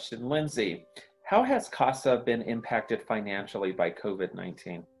next question, Lindsay, how has CASA been impacted financially by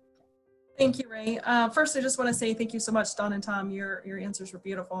COVID-19? Thank you, Ray. First, I just want to say thank you so much, Don and Tom. Your answers were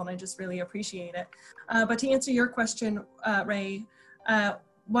beautiful, and I just really appreciate it. But to answer your question, Ray,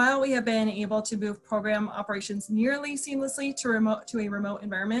 while we have been able to move program operations nearly seamlessly to a remote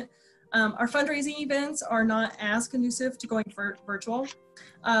environment, our fundraising events are not as conducive to going virtual.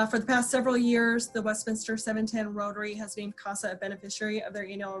 For the past several years, the Westminster 710 Rotary has named CASA a beneficiary of their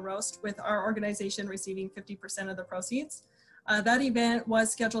annual roast, with our organization receiving 50% of the proceeds. That event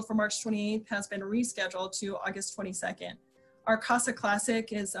was scheduled for March 28th, has been rescheduled to August 22nd. Our CASA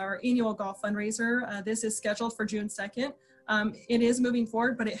Classic is our annual golf fundraiser. This is scheduled for June 2nd. It is moving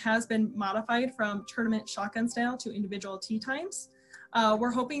forward, but it has been modified from tournament shotgun style to individual tee times.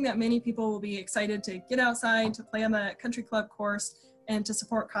 We're hoping that many people will be excited to get outside, to play on the country club course, and to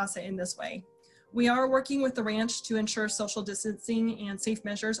support CASA in this way. We are working with the ranch to ensure social distancing and safe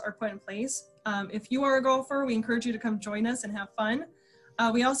measures are put in place. If you are a golfer, we encourage you to come join us and have fun.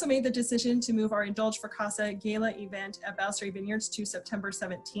 We also made the decision to move our Indulge for CASA Gala event at Bassray Vineyards to September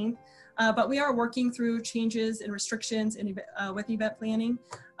 17th. But we are working through changes and restrictions with event planning,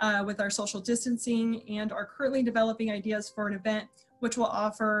 with our social distancing, and are currently developing ideas for an event which will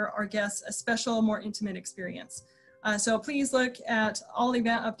offer our guests a special, more intimate experience. So please look at all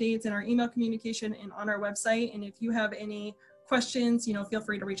event updates in our email communication and on our website. And if you have any questions, feel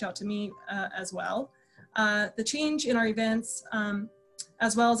free to reach out to me as well. The change in our events,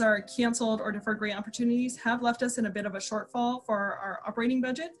 as well as our canceled or deferred grant opportunities, have left us in a bit of a shortfall for our operating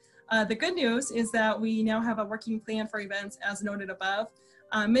budget. The good news is that we now have a working plan for events as noted above.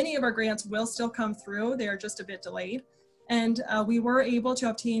 Many of our grants will still come through. They are just a bit delayed. And we were able to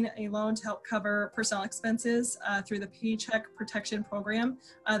obtain a loan to help cover personnel expenses through the Paycheck Protection Program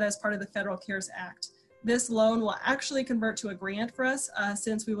that's part of the Federal CARES Act. This loan will actually convert to a grant for us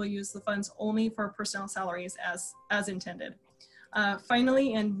since we will use the funds only for personnel salaries as intended.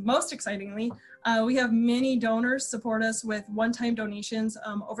 Finally, and most excitingly, we have many donors support us with one-time donations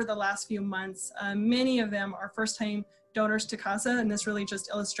over the last few months. Many of them are first-time donors to CASA, and this really just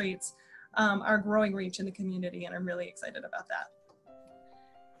illustrates our growing reach in the community, and I'm really excited about that.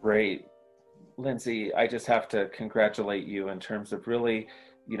 Great. Lindsay, I just have to congratulate you in terms of really,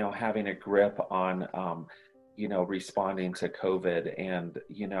 having a grip on, responding to COVID. And,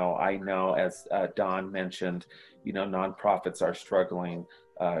 I know as Don mentioned, nonprofits are struggling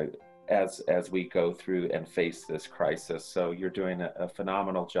as we go through and face this crisis. So you're doing a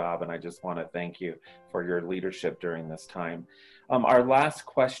phenomenal job, and I just want to thank you for your leadership during this time. Our last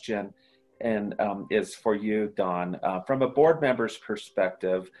question is for you, Don. From a board member's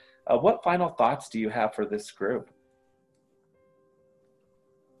perspective, what final thoughts do you have for this group?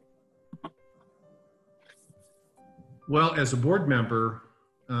 Well, as a board member,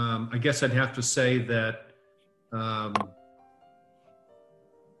 I guess I'd have to say that for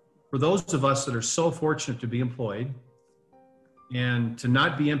those of us that are so fortunate to be employed and to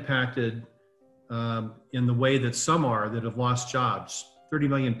not be impacted in the way that some are that have lost jobs, 30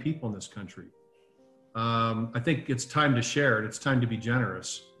 million people in this country. I think it's time to share it. It's time to be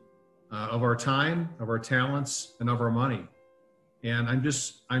generous of our time, of our talents, and of our money. And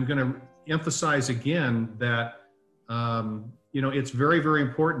I'm going to emphasize again that, it's very, very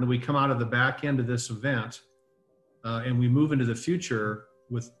important that we come out of the back end of this event and we move into the future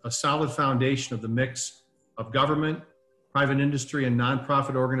with a solid foundation of the mix of government, private industry, and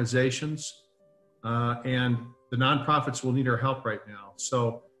nonprofit organizations. And the nonprofits will need our help right now.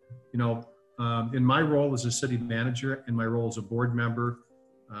 So, in my role as a city manager, in my role as a board member,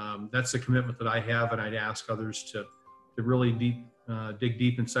 that's the commitment that I have, and I'd ask others to really dig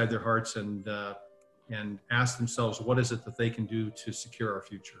deep inside their hearts and ask themselves, what is it that they can do to secure our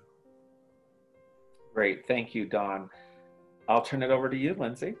future? Great, thank you, Don. I'll turn it over to you,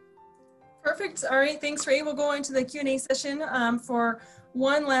 Lindsay. Perfect. All right, thanks, Ray. We'll go into the Q&A session for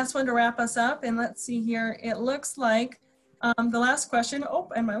one last one to wrap us up. And let's see here. It looks like the last question,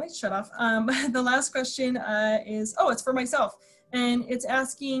 and my light shut off. The last question is, it's for myself. And it's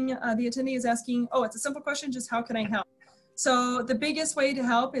asking, the attendee is asking, it's a simple question, just how can I help? So the biggest way to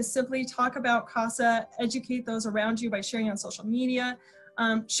help is simply talk about CASA, educate those around you by sharing on social media,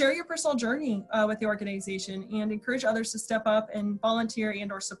 share your personal journey with the organization, and encourage others to step up and volunteer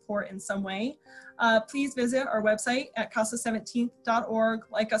and or support in some way. Please visit our website at casa17th.org,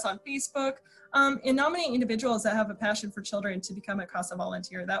 like us on Facebook, and nominate individuals that have a passion for children to become a CASA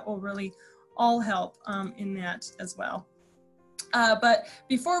volunteer. That will really all help in that as well. But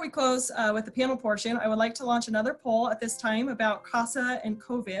before we close with the panel portion, I would like to launch another poll at this time about CASA and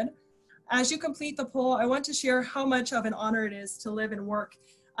COVID. As you complete the poll, I want to share how much of an honor it is to live and work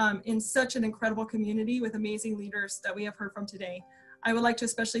in such an incredible community with amazing leaders that we have heard from today. I would like to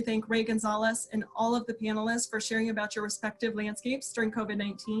especially thank Ray Gonzalez and all of the panelists for sharing about your respective landscapes during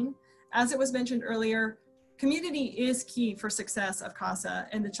COVID-19. As it was mentioned earlier, community is key for success of CASA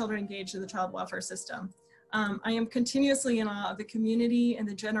and the children engaged in the child welfare system. I am continuously in awe of the community and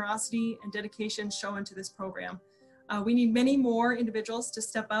the generosity and dedication shown to this program. We need many more individuals to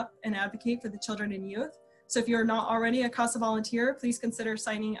step up and advocate for the children and youth. So if you're not already a CASA volunteer, please consider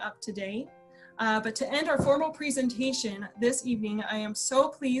signing up today. But to end our formal presentation this evening, I am so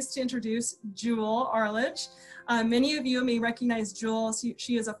pleased to introduce Jewel Arledge. Many of you may recognize Jewel.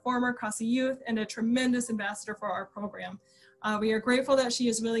 She is a former CASA youth and a tremendous ambassador for our program. We are grateful that she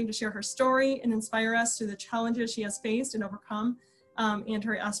is willing to share her story and inspire us through the challenges she has faced and overcome and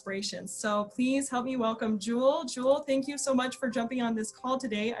her aspirations. So please help me welcome Jewel. Jewel, thank you so much for jumping on this call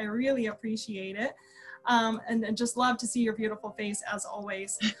today. I really appreciate it. And just love to see your beautiful face as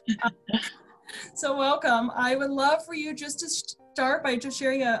always. So welcome. I would love for you just to start by just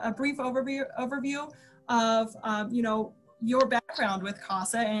sharing a brief overview of your background with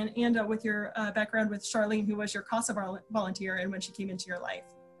CASA and with your background with Charlene, who was your CASA volunteer and when she came into your life.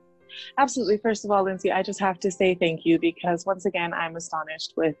 Absolutely. First of all, Lindsay, I just have to say thank you because once again, I'm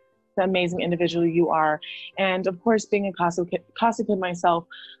astonished with the amazing individual you are. And of course, being a CASA kid myself,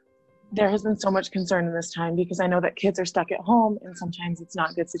 there has been so much concern in this time because I know that kids are stuck at home and sometimes it's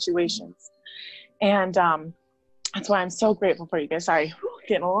not good situations. And that's why I'm so grateful for you guys. Sorry,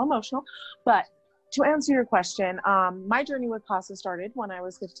 getting a little emotional. But to answer your question, my journey with CASA started when I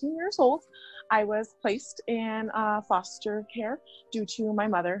was 15 years old. I was placed in foster care due to my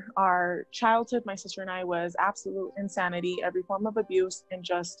mother. Our childhood, my sister and I, was absolute insanity, every form of abuse, and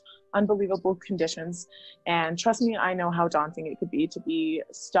just unbelievable conditions. And trust me, I know how daunting it could be to be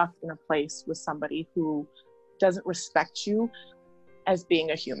stuck in a place with somebody who doesn't respect you as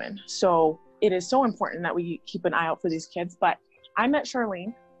being a human. So it is so important that we keep an eye out for these kids. But I met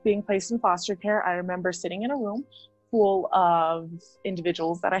Charlene being placed in foster care. I remember sitting in a room full of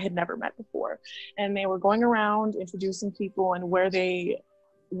individuals that I had never met before. And they were going around introducing people and where they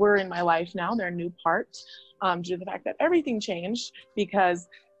were in my life now, their new part, due to the fact that everything changed. Because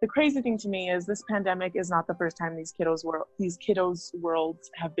the crazy thing to me is this pandemic is not the first time these kiddos'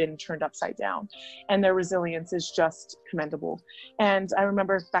 worlds have been turned upside down, and their resilience is just commendable. And I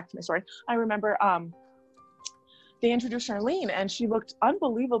remember, back to my story, I remember they introduced Charlene and she looked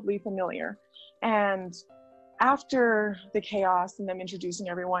unbelievably familiar. And after the chaos and them introducing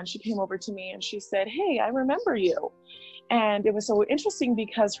everyone, she came over to me and she said, "Hey, I remember you." And it was so interesting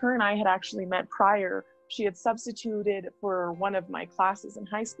because her and I had actually met prior. She had substituted for one of my classes in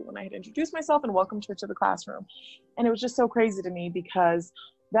high school and I had introduced myself and welcomed her to the classroom. And it was just so crazy to me because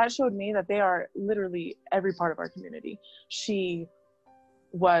that showed me that they are literally every part of our community. She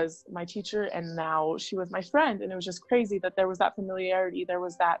was my teacher and now she was my friend. And it was just crazy that there was that familiarity, there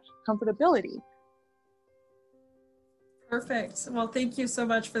was that comfortability. Perfect. Well, thank you so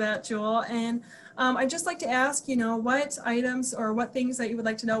much for that, Jewel. And I'd just like to ask, what items or what things that you would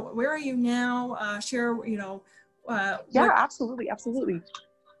like to know, where are you now? Share, Yeah, absolutely.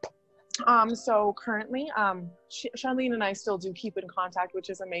 So currently, Charlene and I still do keep in contact, which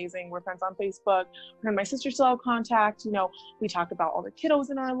is amazing. We're friends on Facebook. Her and my sister still have contact. We talk about all the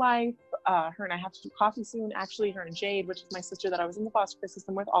kiddos in our life. Her and I have to do coffee soon. Actually, her and Jade, which is my sister that I was in the foster care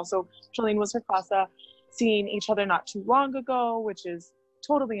system with, also Charlene was her CASA, seeing each other not too long ago, which is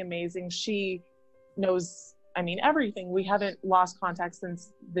totally amazing. She knows, everything. We haven't lost contact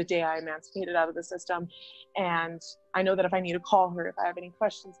since the day I emancipated out of the system. And I know that if I need to call her, if I have any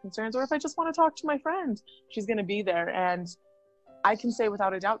questions, concerns, or if I just want to talk to my friend, she's going to be there. And I can say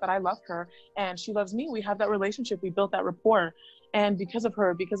without a doubt that I love her and she loves me. We have that relationship. We built that rapport. And because of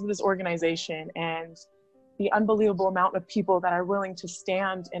her, because of this organization and the unbelievable amount of people that are willing to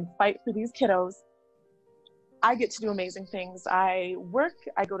stand and fight for these kiddos, I get to do amazing things. I work,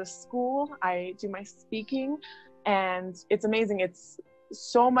 I go to school, I do my speaking, and it's amazing. It's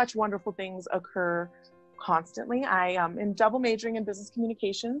so much wonderful things occur constantly. I am double majoring in business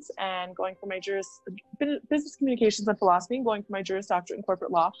communications and going for my business communications and philosophy and going for my Juris Doctorate in corporate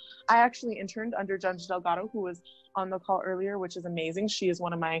law. I actually interned under Judge Delgado, who was on the call earlier, which is amazing. She is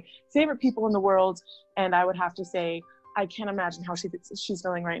one of my favorite people in the world. And I would have to say, I can't imagine how she's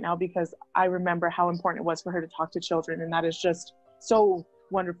feeling right now because I remember how important it was for her to talk to children. And that is just so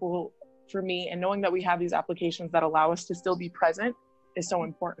wonderful for me. And knowing that we have these applications that allow us to still be present is so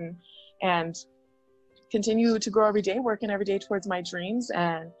important. And continue to grow every day, working every day towards my dreams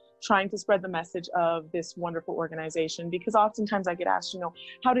and trying to spread the message of this wonderful organization. Because oftentimes I get asked,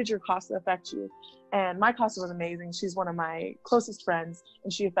 how did your CASA affect you? And my CASA was amazing. She's one of my closest friends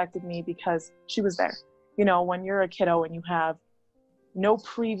and she affected me because she was there. When you're a kiddo and you have no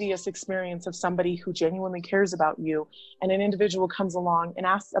previous experience of somebody who genuinely cares about you, and an individual comes along and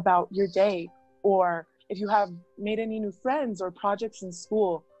asks about your day, or if you have made any new friends or projects in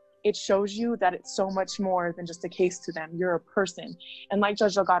school, it shows you that it's so much more than just a case to them. You're a person. And like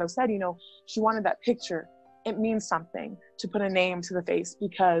Judge Delgado said, you know, she wanted that picture. It means something to put a name to the face,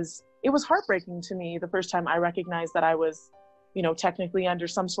 because it was heartbreaking to me the first time I recognized that I was, you know, technically under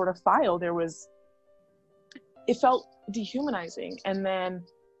some sort of file. It felt dehumanizing. And then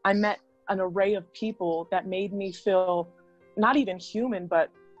I met an array of people that made me feel not even human, but,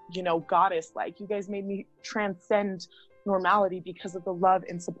 you know, goddess-like. You guys made me transcend normality because of the love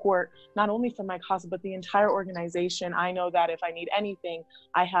and support, not only from my CASA, but the entire organization. I know that if I need anything,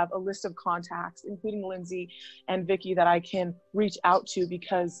 I have a list of contacts, including Lindsay and Vicky, that I can reach out to,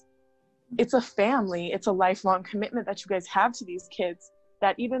 because it's a family. It's a lifelong commitment that you guys have to these kids,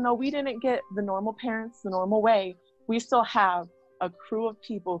 that even though we didn't get the normal parents the normal way, we still have a crew of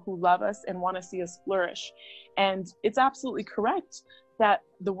people who love us and want to see us flourish. And it's absolutely correct that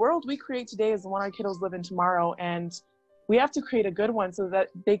the world we create today is the one our kiddos live in tomorrow. And we have to create a good one so that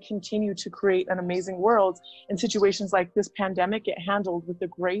they continue to create an amazing world. In situations like this pandemic, get handled with the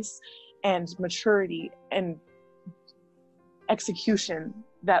grace and maturity and execution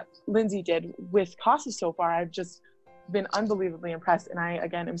that Lindsay did with CASA so far. I've just been unbelievably impressed. And I,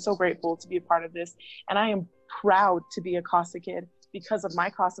 again, am so grateful to be a part of this. And I am proud to be a CASA kid because of my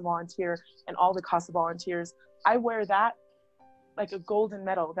CASA volunteer and all the CASA volunteers. I wear that like a golden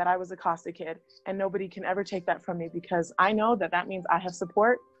medal, that I was a CASA kid, and nobody can ever take that from me, because I know that that means I have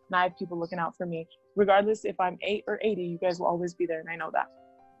support and I have people looking out for me. Regardless if I'm 8 or 80, you guys will always be there, and I know that.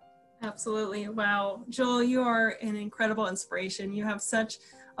 Absolutely. Wow. Joel, you are an incredible inspiration. You have such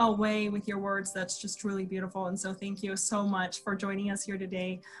a way with your words that's just really beautiful. And so thank you so much for joining us here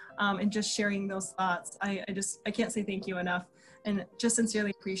today and just sharing those thoughts. I can't say thank you enough, and just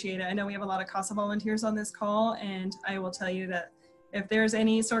sincerely appreciate it. I know we have a lot of CASA volunteers on this call, and I will tell you that if there's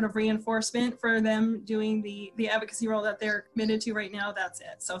any sort of reinforcement for them doing the advocacy role that they're committed to right now, that's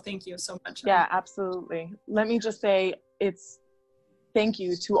it. So thank you so much. Yeah, absolutely. Let me just say thank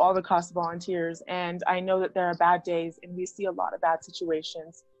you to all the CASA volunteers. And I know that there are bad days and we see a lot of bad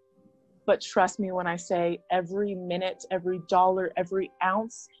situations, but trust me when I say every minute, every dollar, every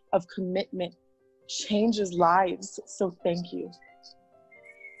ounce of commitment changes lives. So thank you.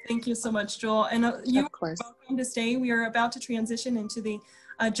 Thank you so much, Joel. And you are welcome to stay. We are about to transition into the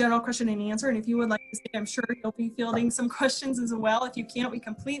general question and answer. And if you would like to stay, I'm sure you'll be fielding some questions as well. If you can't, we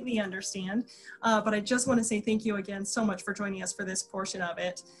completely understand. But I just want to say thank you again so much for joining us for this portion of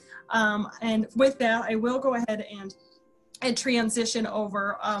it. And with that, I will go ahead and transition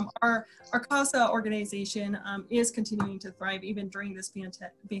over. Our CASA organization is continuing to thrive even during this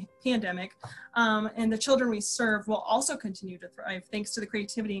pandemic. And the children we serve will also continue to thrive thanks to the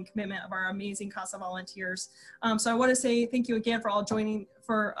creativity and commitment of our amazing CASA volunteers. So I want to say thank you again for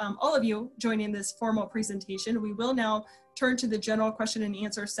all of you joining this formal presentation. We will now turn to the general question and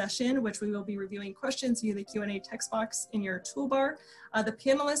answer session, which we will be reviewing questions via the Q&A text box in your toolbar. The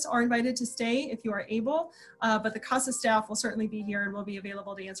panelists are invited to stay if you are able, but the CASA staff will certainly be here and will be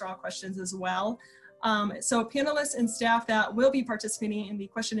available to answer all questions as well. So panelists and staff that will be participating in the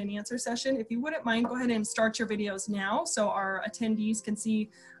question and answer session, if you wouldn't mind, go ahead and start your videos now so our attendees can see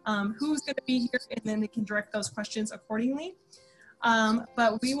who's going to be here, and then they can direct those questions accordingly.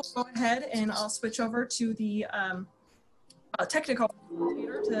 But we will go ahead and I'll switch over to the technical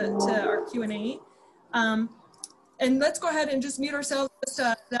to our Q&A. And let's go ahead and just mute ourselves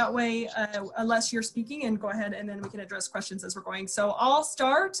that way, unless you're speaking, and go ahead and then we can address questions as we're going. So I'll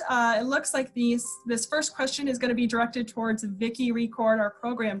start. It looks like this first question is going to be directed towards Vicky Record, our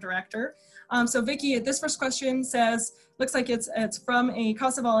program director. So Vicky, this first question says, looks like it's from a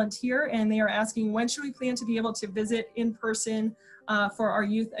CASA volunteer, and they are asking, when should we plan to be able to visit in person for our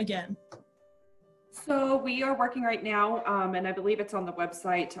youth again? So we are working right now, and I believe it's on the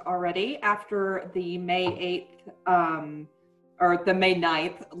website already, after the May 8th or the May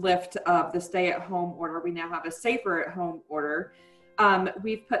 9th lift of the stay-at-home order. We now have a safer-at-home order.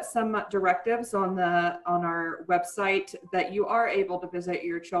 We've put some directives on our website that you are able to visit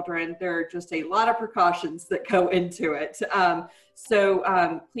your children. There are just a lot of precautions that go into it.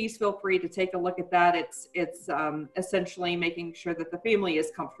 So please feel free to take a look at that. It's essentially making sure that the family is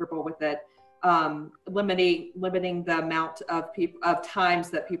comfortable with it. Limiting the amount of times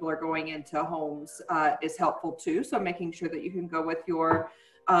that people are going into homes is helpful too. So making sure that you can go with your,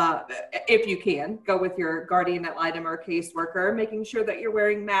 if you can, go with your guardian ad litem or caseworker, making sure that you're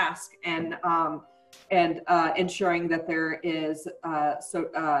wearing masks and ensuring that there is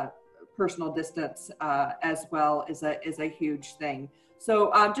personal distance as well is a huge thing. So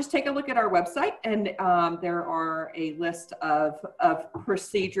just take a look at our website, and there are a list of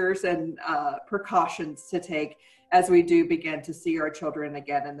procedures and precautions to take as we do begin to see our children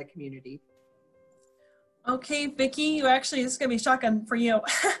again in the community. Okay, Vicki, you actually, this is gonna be shocking for you.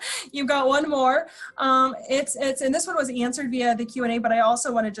 You've got one more. And this one was answered via the Q&A, but I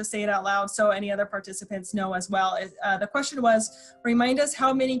also want to just say it out loud so any other participants know as well. The question was, remind us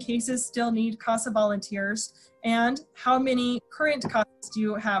how many cases still need CASA volunteers and how many current CASAs do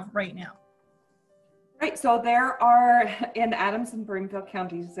you have right now? Right, so there are, in Adams and Broomfield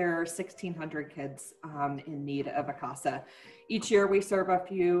counties, there are 1,600 kids in need of a CASA. Each year we serve a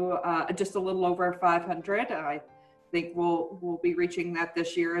few, just a little over 500. I think we'll be reaching that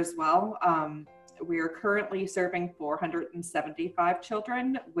this year as well. We are currently serving 475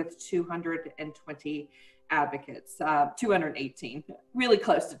 children with 220 advocates, 218, really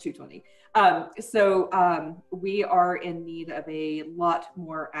close to 220. We are in need of a lot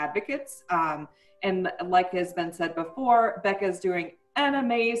more advocates. And like has been said before, Becca's doing an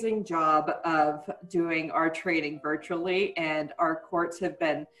amazing job of doing our training virtually, and our courts have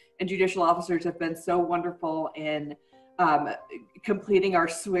been, and judicial officers have been so wonderful in completing our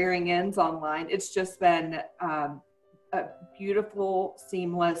swearing-ins online. It's just been a beautiful,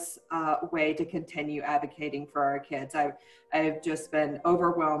 seamless way to continue advocating for our kids. I've just been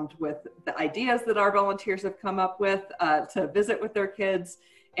overwhelmed with the ideas that our volunteers have come up with to visit with their kids.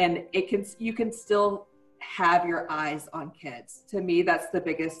 And you can still have your eyes on kids. To me, that's the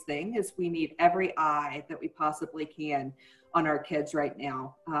biggest thing, is we need every eye that we possibly can on our kids right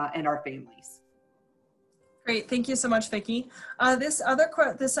now and our families. Great, thank you so much, Vicki. This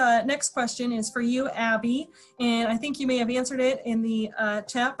next question is for you, Abby, and I think you may have answered it in the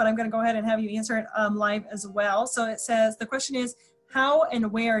chat, but I'm going to go ahead and have you answer it live as well. So it says, the question is, how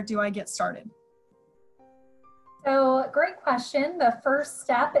and where do I get started? So great question. The first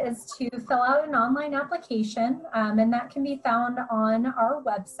step is to fill out an online application, and that can be found on our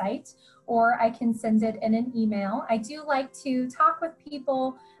website, or I can send it in an email. I do like to talk with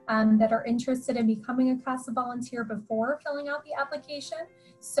people that are interested in becoming a CASA volunteer before filling out the application.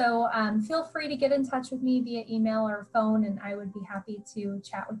 So feel free to get in touch with me via email or phone, and I would be happy to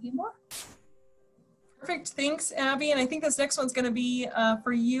chat with you more. Perfect, thanks, Abby. And I think this next one's going to be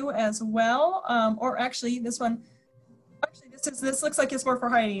for you as well, or actually this one. Actually, this looks like it's more for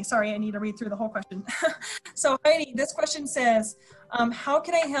Heidi. Sorry, I need to read through the whole question. So Heidi, this question says, how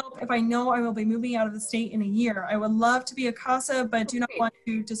can I help if I know I will be moving out of the state in a year? I would love to be a CASA, but do not want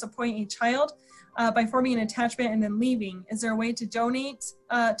to disappoint a child by forming an attachment and then leaving. Is there a way to donate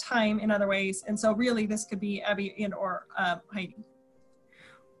time in other ways? And so really this could be Abby and or Heidi.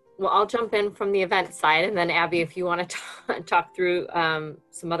 Well, I'll jump in from the event side, and then Abby, if you want to talk through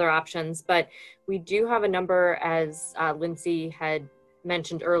some other options. But we do have a number, as Lindsay had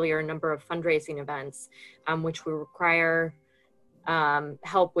mentioned earlier, a number of fundraising events, which will require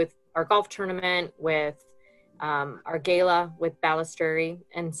help with our golf tournament, with our gala, with Balustrary.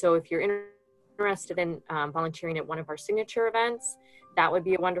 And so if you're interested in volunteering at one of our signature events, that would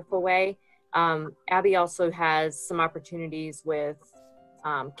be a wonderful way. Abby also has some opportunities with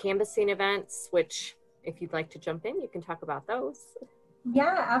canvassing events, which if you'd like to jump in, you can talk about those.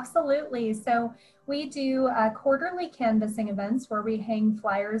 Yeah, absolutely. So we do quarterly canvassing events where we hang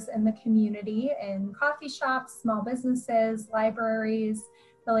flyers in the community, in coffee shops, small businesses, libraries,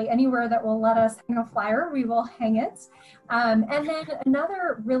 really anywhere that will let us hang a flyer, we will hang it. And then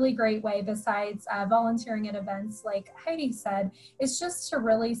another really great way besides volunteering at events, like Heidi said, is just to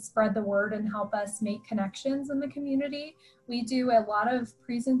really spread the word and help us make connections in the community. We do a lot of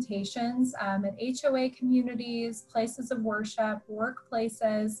presentations at HOA communities, places of worship,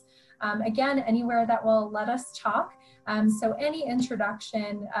 workplaces, again, anywhere that will let us talk. So any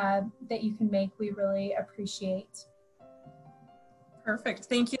introduction that you can make, we really appreciate. Perfect.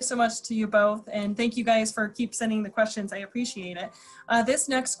 Thank you so much to you both. And thank you guys for keep sending the questions. I appreciate it. This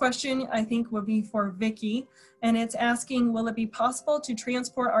next question I think will be for Vicki, and it's asking, will it be possible to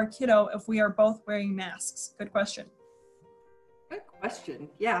transport our kiddo if we are both wearing masks? Good question. Good question.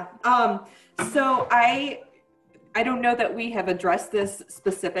 Yeah. So I don't know that we have addressed this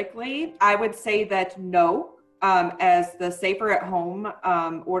specifically. I would say that no, as the safer at home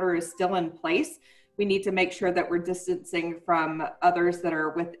order is still in place. We need to make sure that we're distancing from others that are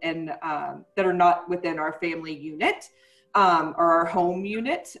within, that are not within our family unit or our home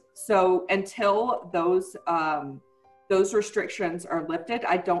unit. So until those restrictions are lifted,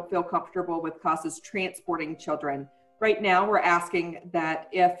 I don't feel comfortable with CASA's transporting children. Right now, we're asking that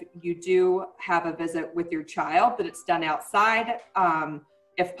if you do have a visit with your child, that it's done outside.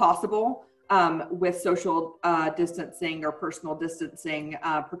 if possible, with social distancing or personal distancing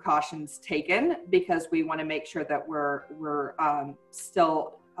precautions taken, because we want to make sure that we're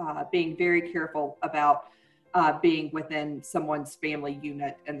still being very careful about being within someone's family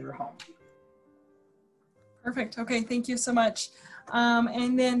unit in their home. Perfect. Okay, thank you so much.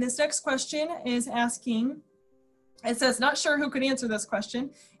 And then this next question is asking, it says, not sure who could answer this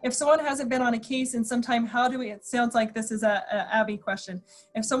question. If someone hasn't been on a case in some time, how do we, it sounds like this is a Abby question.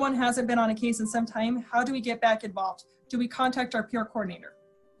 If someone hasn't been on a case in some time, how do we get back involved? Do we contact our peer coordinator?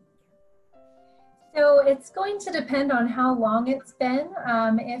 So it's going to depend on how long it's been.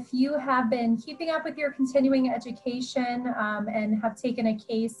 If you have been keeping up with your continuing education and have taken a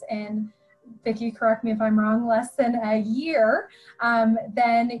case in, Vicki, correct me if I'm wrong, less than a year,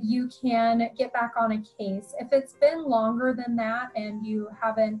 then you can get back on a case. If it's been longer than that and you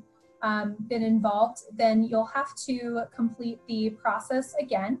haven't been involved, then you'll have to complete the process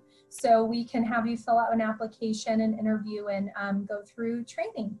again. So we can have you fill out an application and interview and go through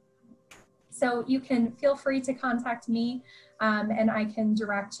training. So you can feel free to contact me and I can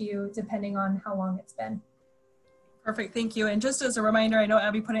direct you depending on how long it's been. Perfect, thank you. And just as a reminder, I know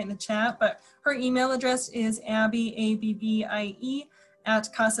Abby put it in the chat, but her email address is Abby, A-B-B-I-E,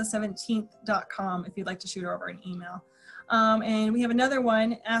 @casa17th.com if you'd like to shoot her over an email. And we have another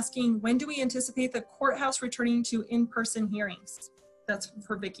one asking, when do we anticipate the courthouse returning to in-person hearings? That's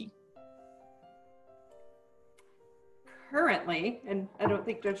for Vicki. Currently, and I don't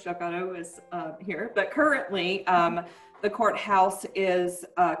think Judge Delgado is here, but currently the courthouse is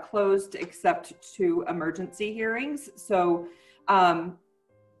closed except to emergency hearings. So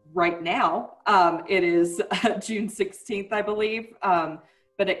right now it is June 16th, I believe,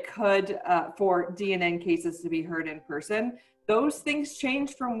 but it could for DNN cases to be heard in person. Those things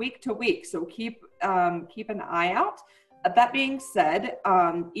change from week to week, so keep an eye out. That being said,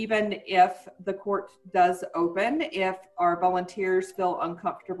 even if the court does open, if our volunteers feel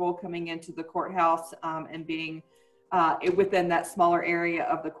uncomfortable coming into the courthouse and being within that smaller area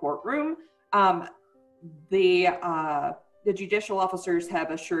of the courtroom, the judicial officers have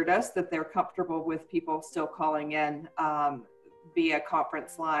assured us that they're comfortable with people still calling in via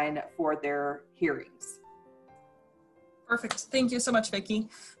conference line for their hearings. Perfect. Thank you so much, Vicki.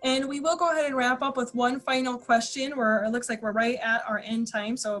 And we will go ahead and wrap up with one final question where it looks like we're right at our end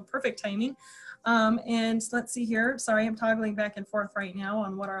time, so perfect timing. And let's see here. Sorry, I'm toggling back and forth right now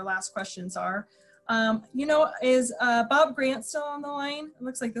on what our last questions are. You know, is Bob Grant still on the line? It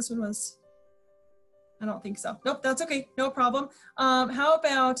looks like this one was, I don't think so. Nope, that's okay, no problem. How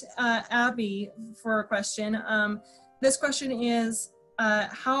about Abby for a question? This question is,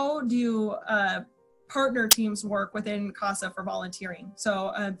 how do partner teams work within CASA for volunteering?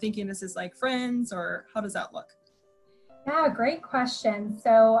 So I'm thinking this is like friends, or how does that look? Yeah, great question.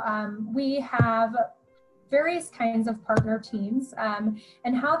 So we have various kinds of partner teams,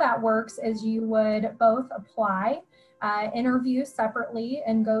 and how that works is you would both apply, interview separately,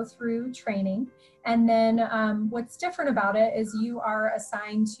 and go through training. And then what's different about it is you are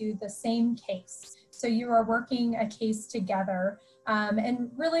assigned to the same case. So you are working a case together.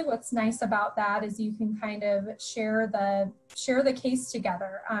 And really what's nice about that is you can kind of share the case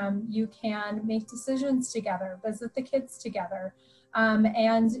together. You can make decisions together, visit the kids together.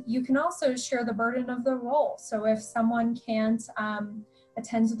 And you can also share the burden of the role. So if someone can't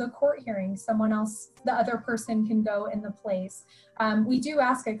attend to the court hearing, someone else, the other person can go in the place. We do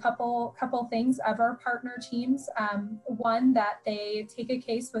ask a couple things of our partner teams. One, that they take a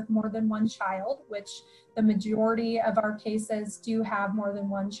case with more than one child, which the majority of our cases do have more than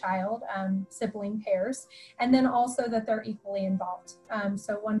one child, sibling pairs, and then also that they're equally involved.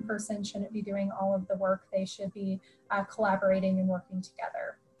 So one person shouldn't be doing all of the work. They should be collaborating and working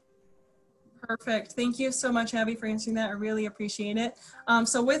together. Perfect. Thank you so much, Abby, for answering that. I really appreciate it.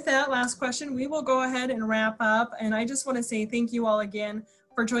 So with that last question, we will go ahead and wrap up. And I just want to say thank you all again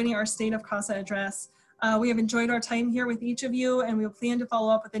for joining our State of CASA address. We have enjoyed our time here with each of you, and we'll plan to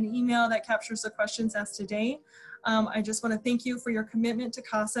follow up with an email that captures the questions asked today. I just want to thank you for your commitment to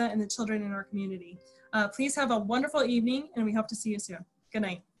CASA and the children in our community. Please have a wonderful evening, and we hope to see you soon. Good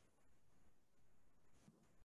night.